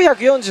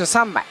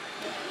943枚。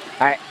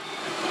はい、ね、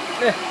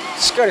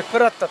しっかりプ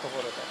ラったとこ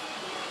ろで、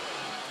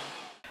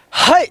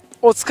はい、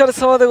お疲れ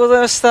様でござい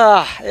まし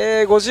た。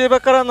ゴジエヴァ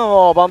から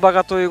のバンバ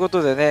カというこ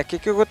とでね、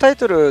結局タイ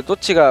トルどっ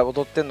ちが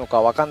踊ってんの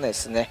かわかんないで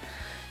すね。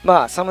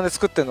まあサムネ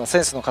作ってるのはセ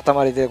ンスの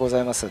塊でござ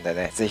いますんで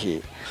ね、ぜ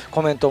ひ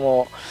コメント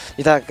も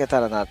いただけた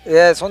らな。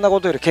そんなこ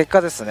とより結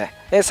果ですね、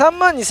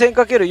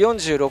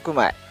32,000×46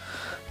 枚、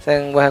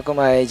1500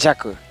枚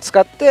弱使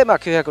って、まあ、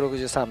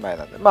963枚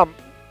なんで、まあ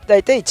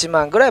大体1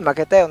万ぐらい負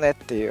けたよねっ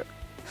ていう。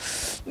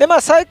でま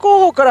あ最高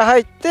峰から入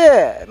っ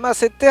て、まあ、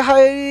設定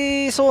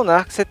入りそう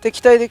な、設定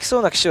期待できそ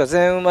うな機種は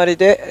全埋まり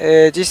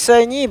で、実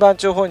際に番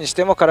長4にし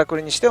てもからく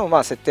りにしても、ま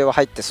あ設定は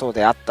入ってそう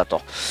であった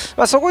と。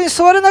まあ、そこに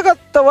座れなかっ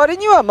た割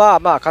にはまあ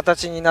まあ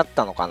形になっ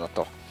たのかな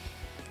と。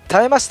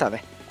耐えました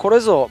ね。これ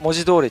ぞ文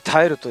字通り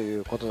耐えるとい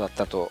うことだっ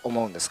たと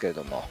思うんですけれ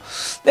ども、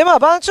でまあ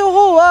番長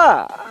4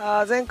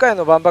は前回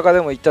のバンバカ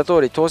でも言った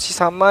通り、投資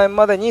3万円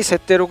までに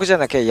設定6じゃ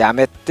なきゃや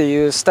めって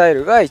いうスタイ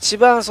ルが一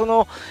番そ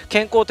の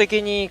健康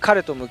的に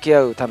彼と向き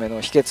合うため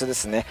の秘訣で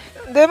すね。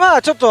でま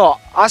あちょっと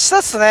明日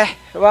っすね、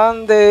ワ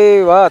ン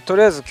デーはと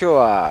りあえず今日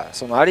は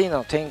そのアリーナ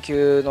の研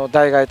究の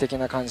代替的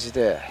な感じ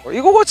で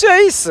居心地は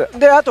いいっす。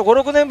であと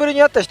5、6年ぶり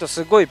に会った人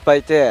すっごいいっぱい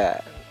いて、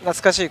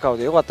懐かしい顔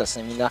でよかったで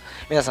すね。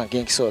皆さん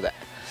元気そうで。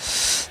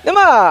で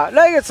まあ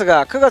来月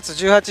が9月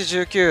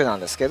18、19な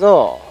んですけ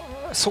ど、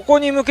そこ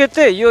に向け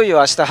ていよいよ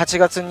明日8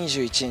月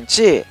21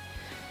日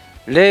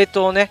レー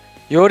トをね、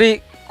よ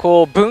り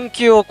こう分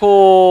岐を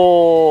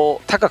こ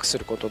う高くす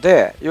ること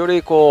でよ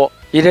りこ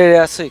う入れ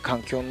やすい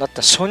環境になっ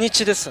た初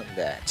日ですん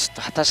で、ちょっ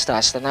と果たして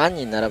明日何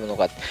人並ぶの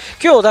か。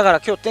今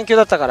日天気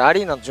だったからア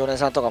リーナの常連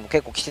さんとかも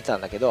結構来てた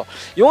んだけど、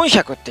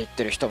400って言っ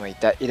てる人もい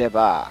れ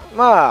ば、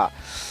まあ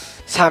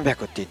300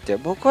って言って、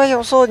僕は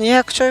予想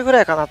200ちょいぐ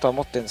らいかなとは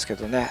思ってるんですけ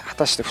どね、果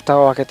たして蓋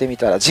を開けてみ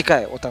たら次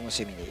回お楽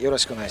しみによろ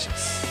しくお願いしま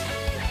す。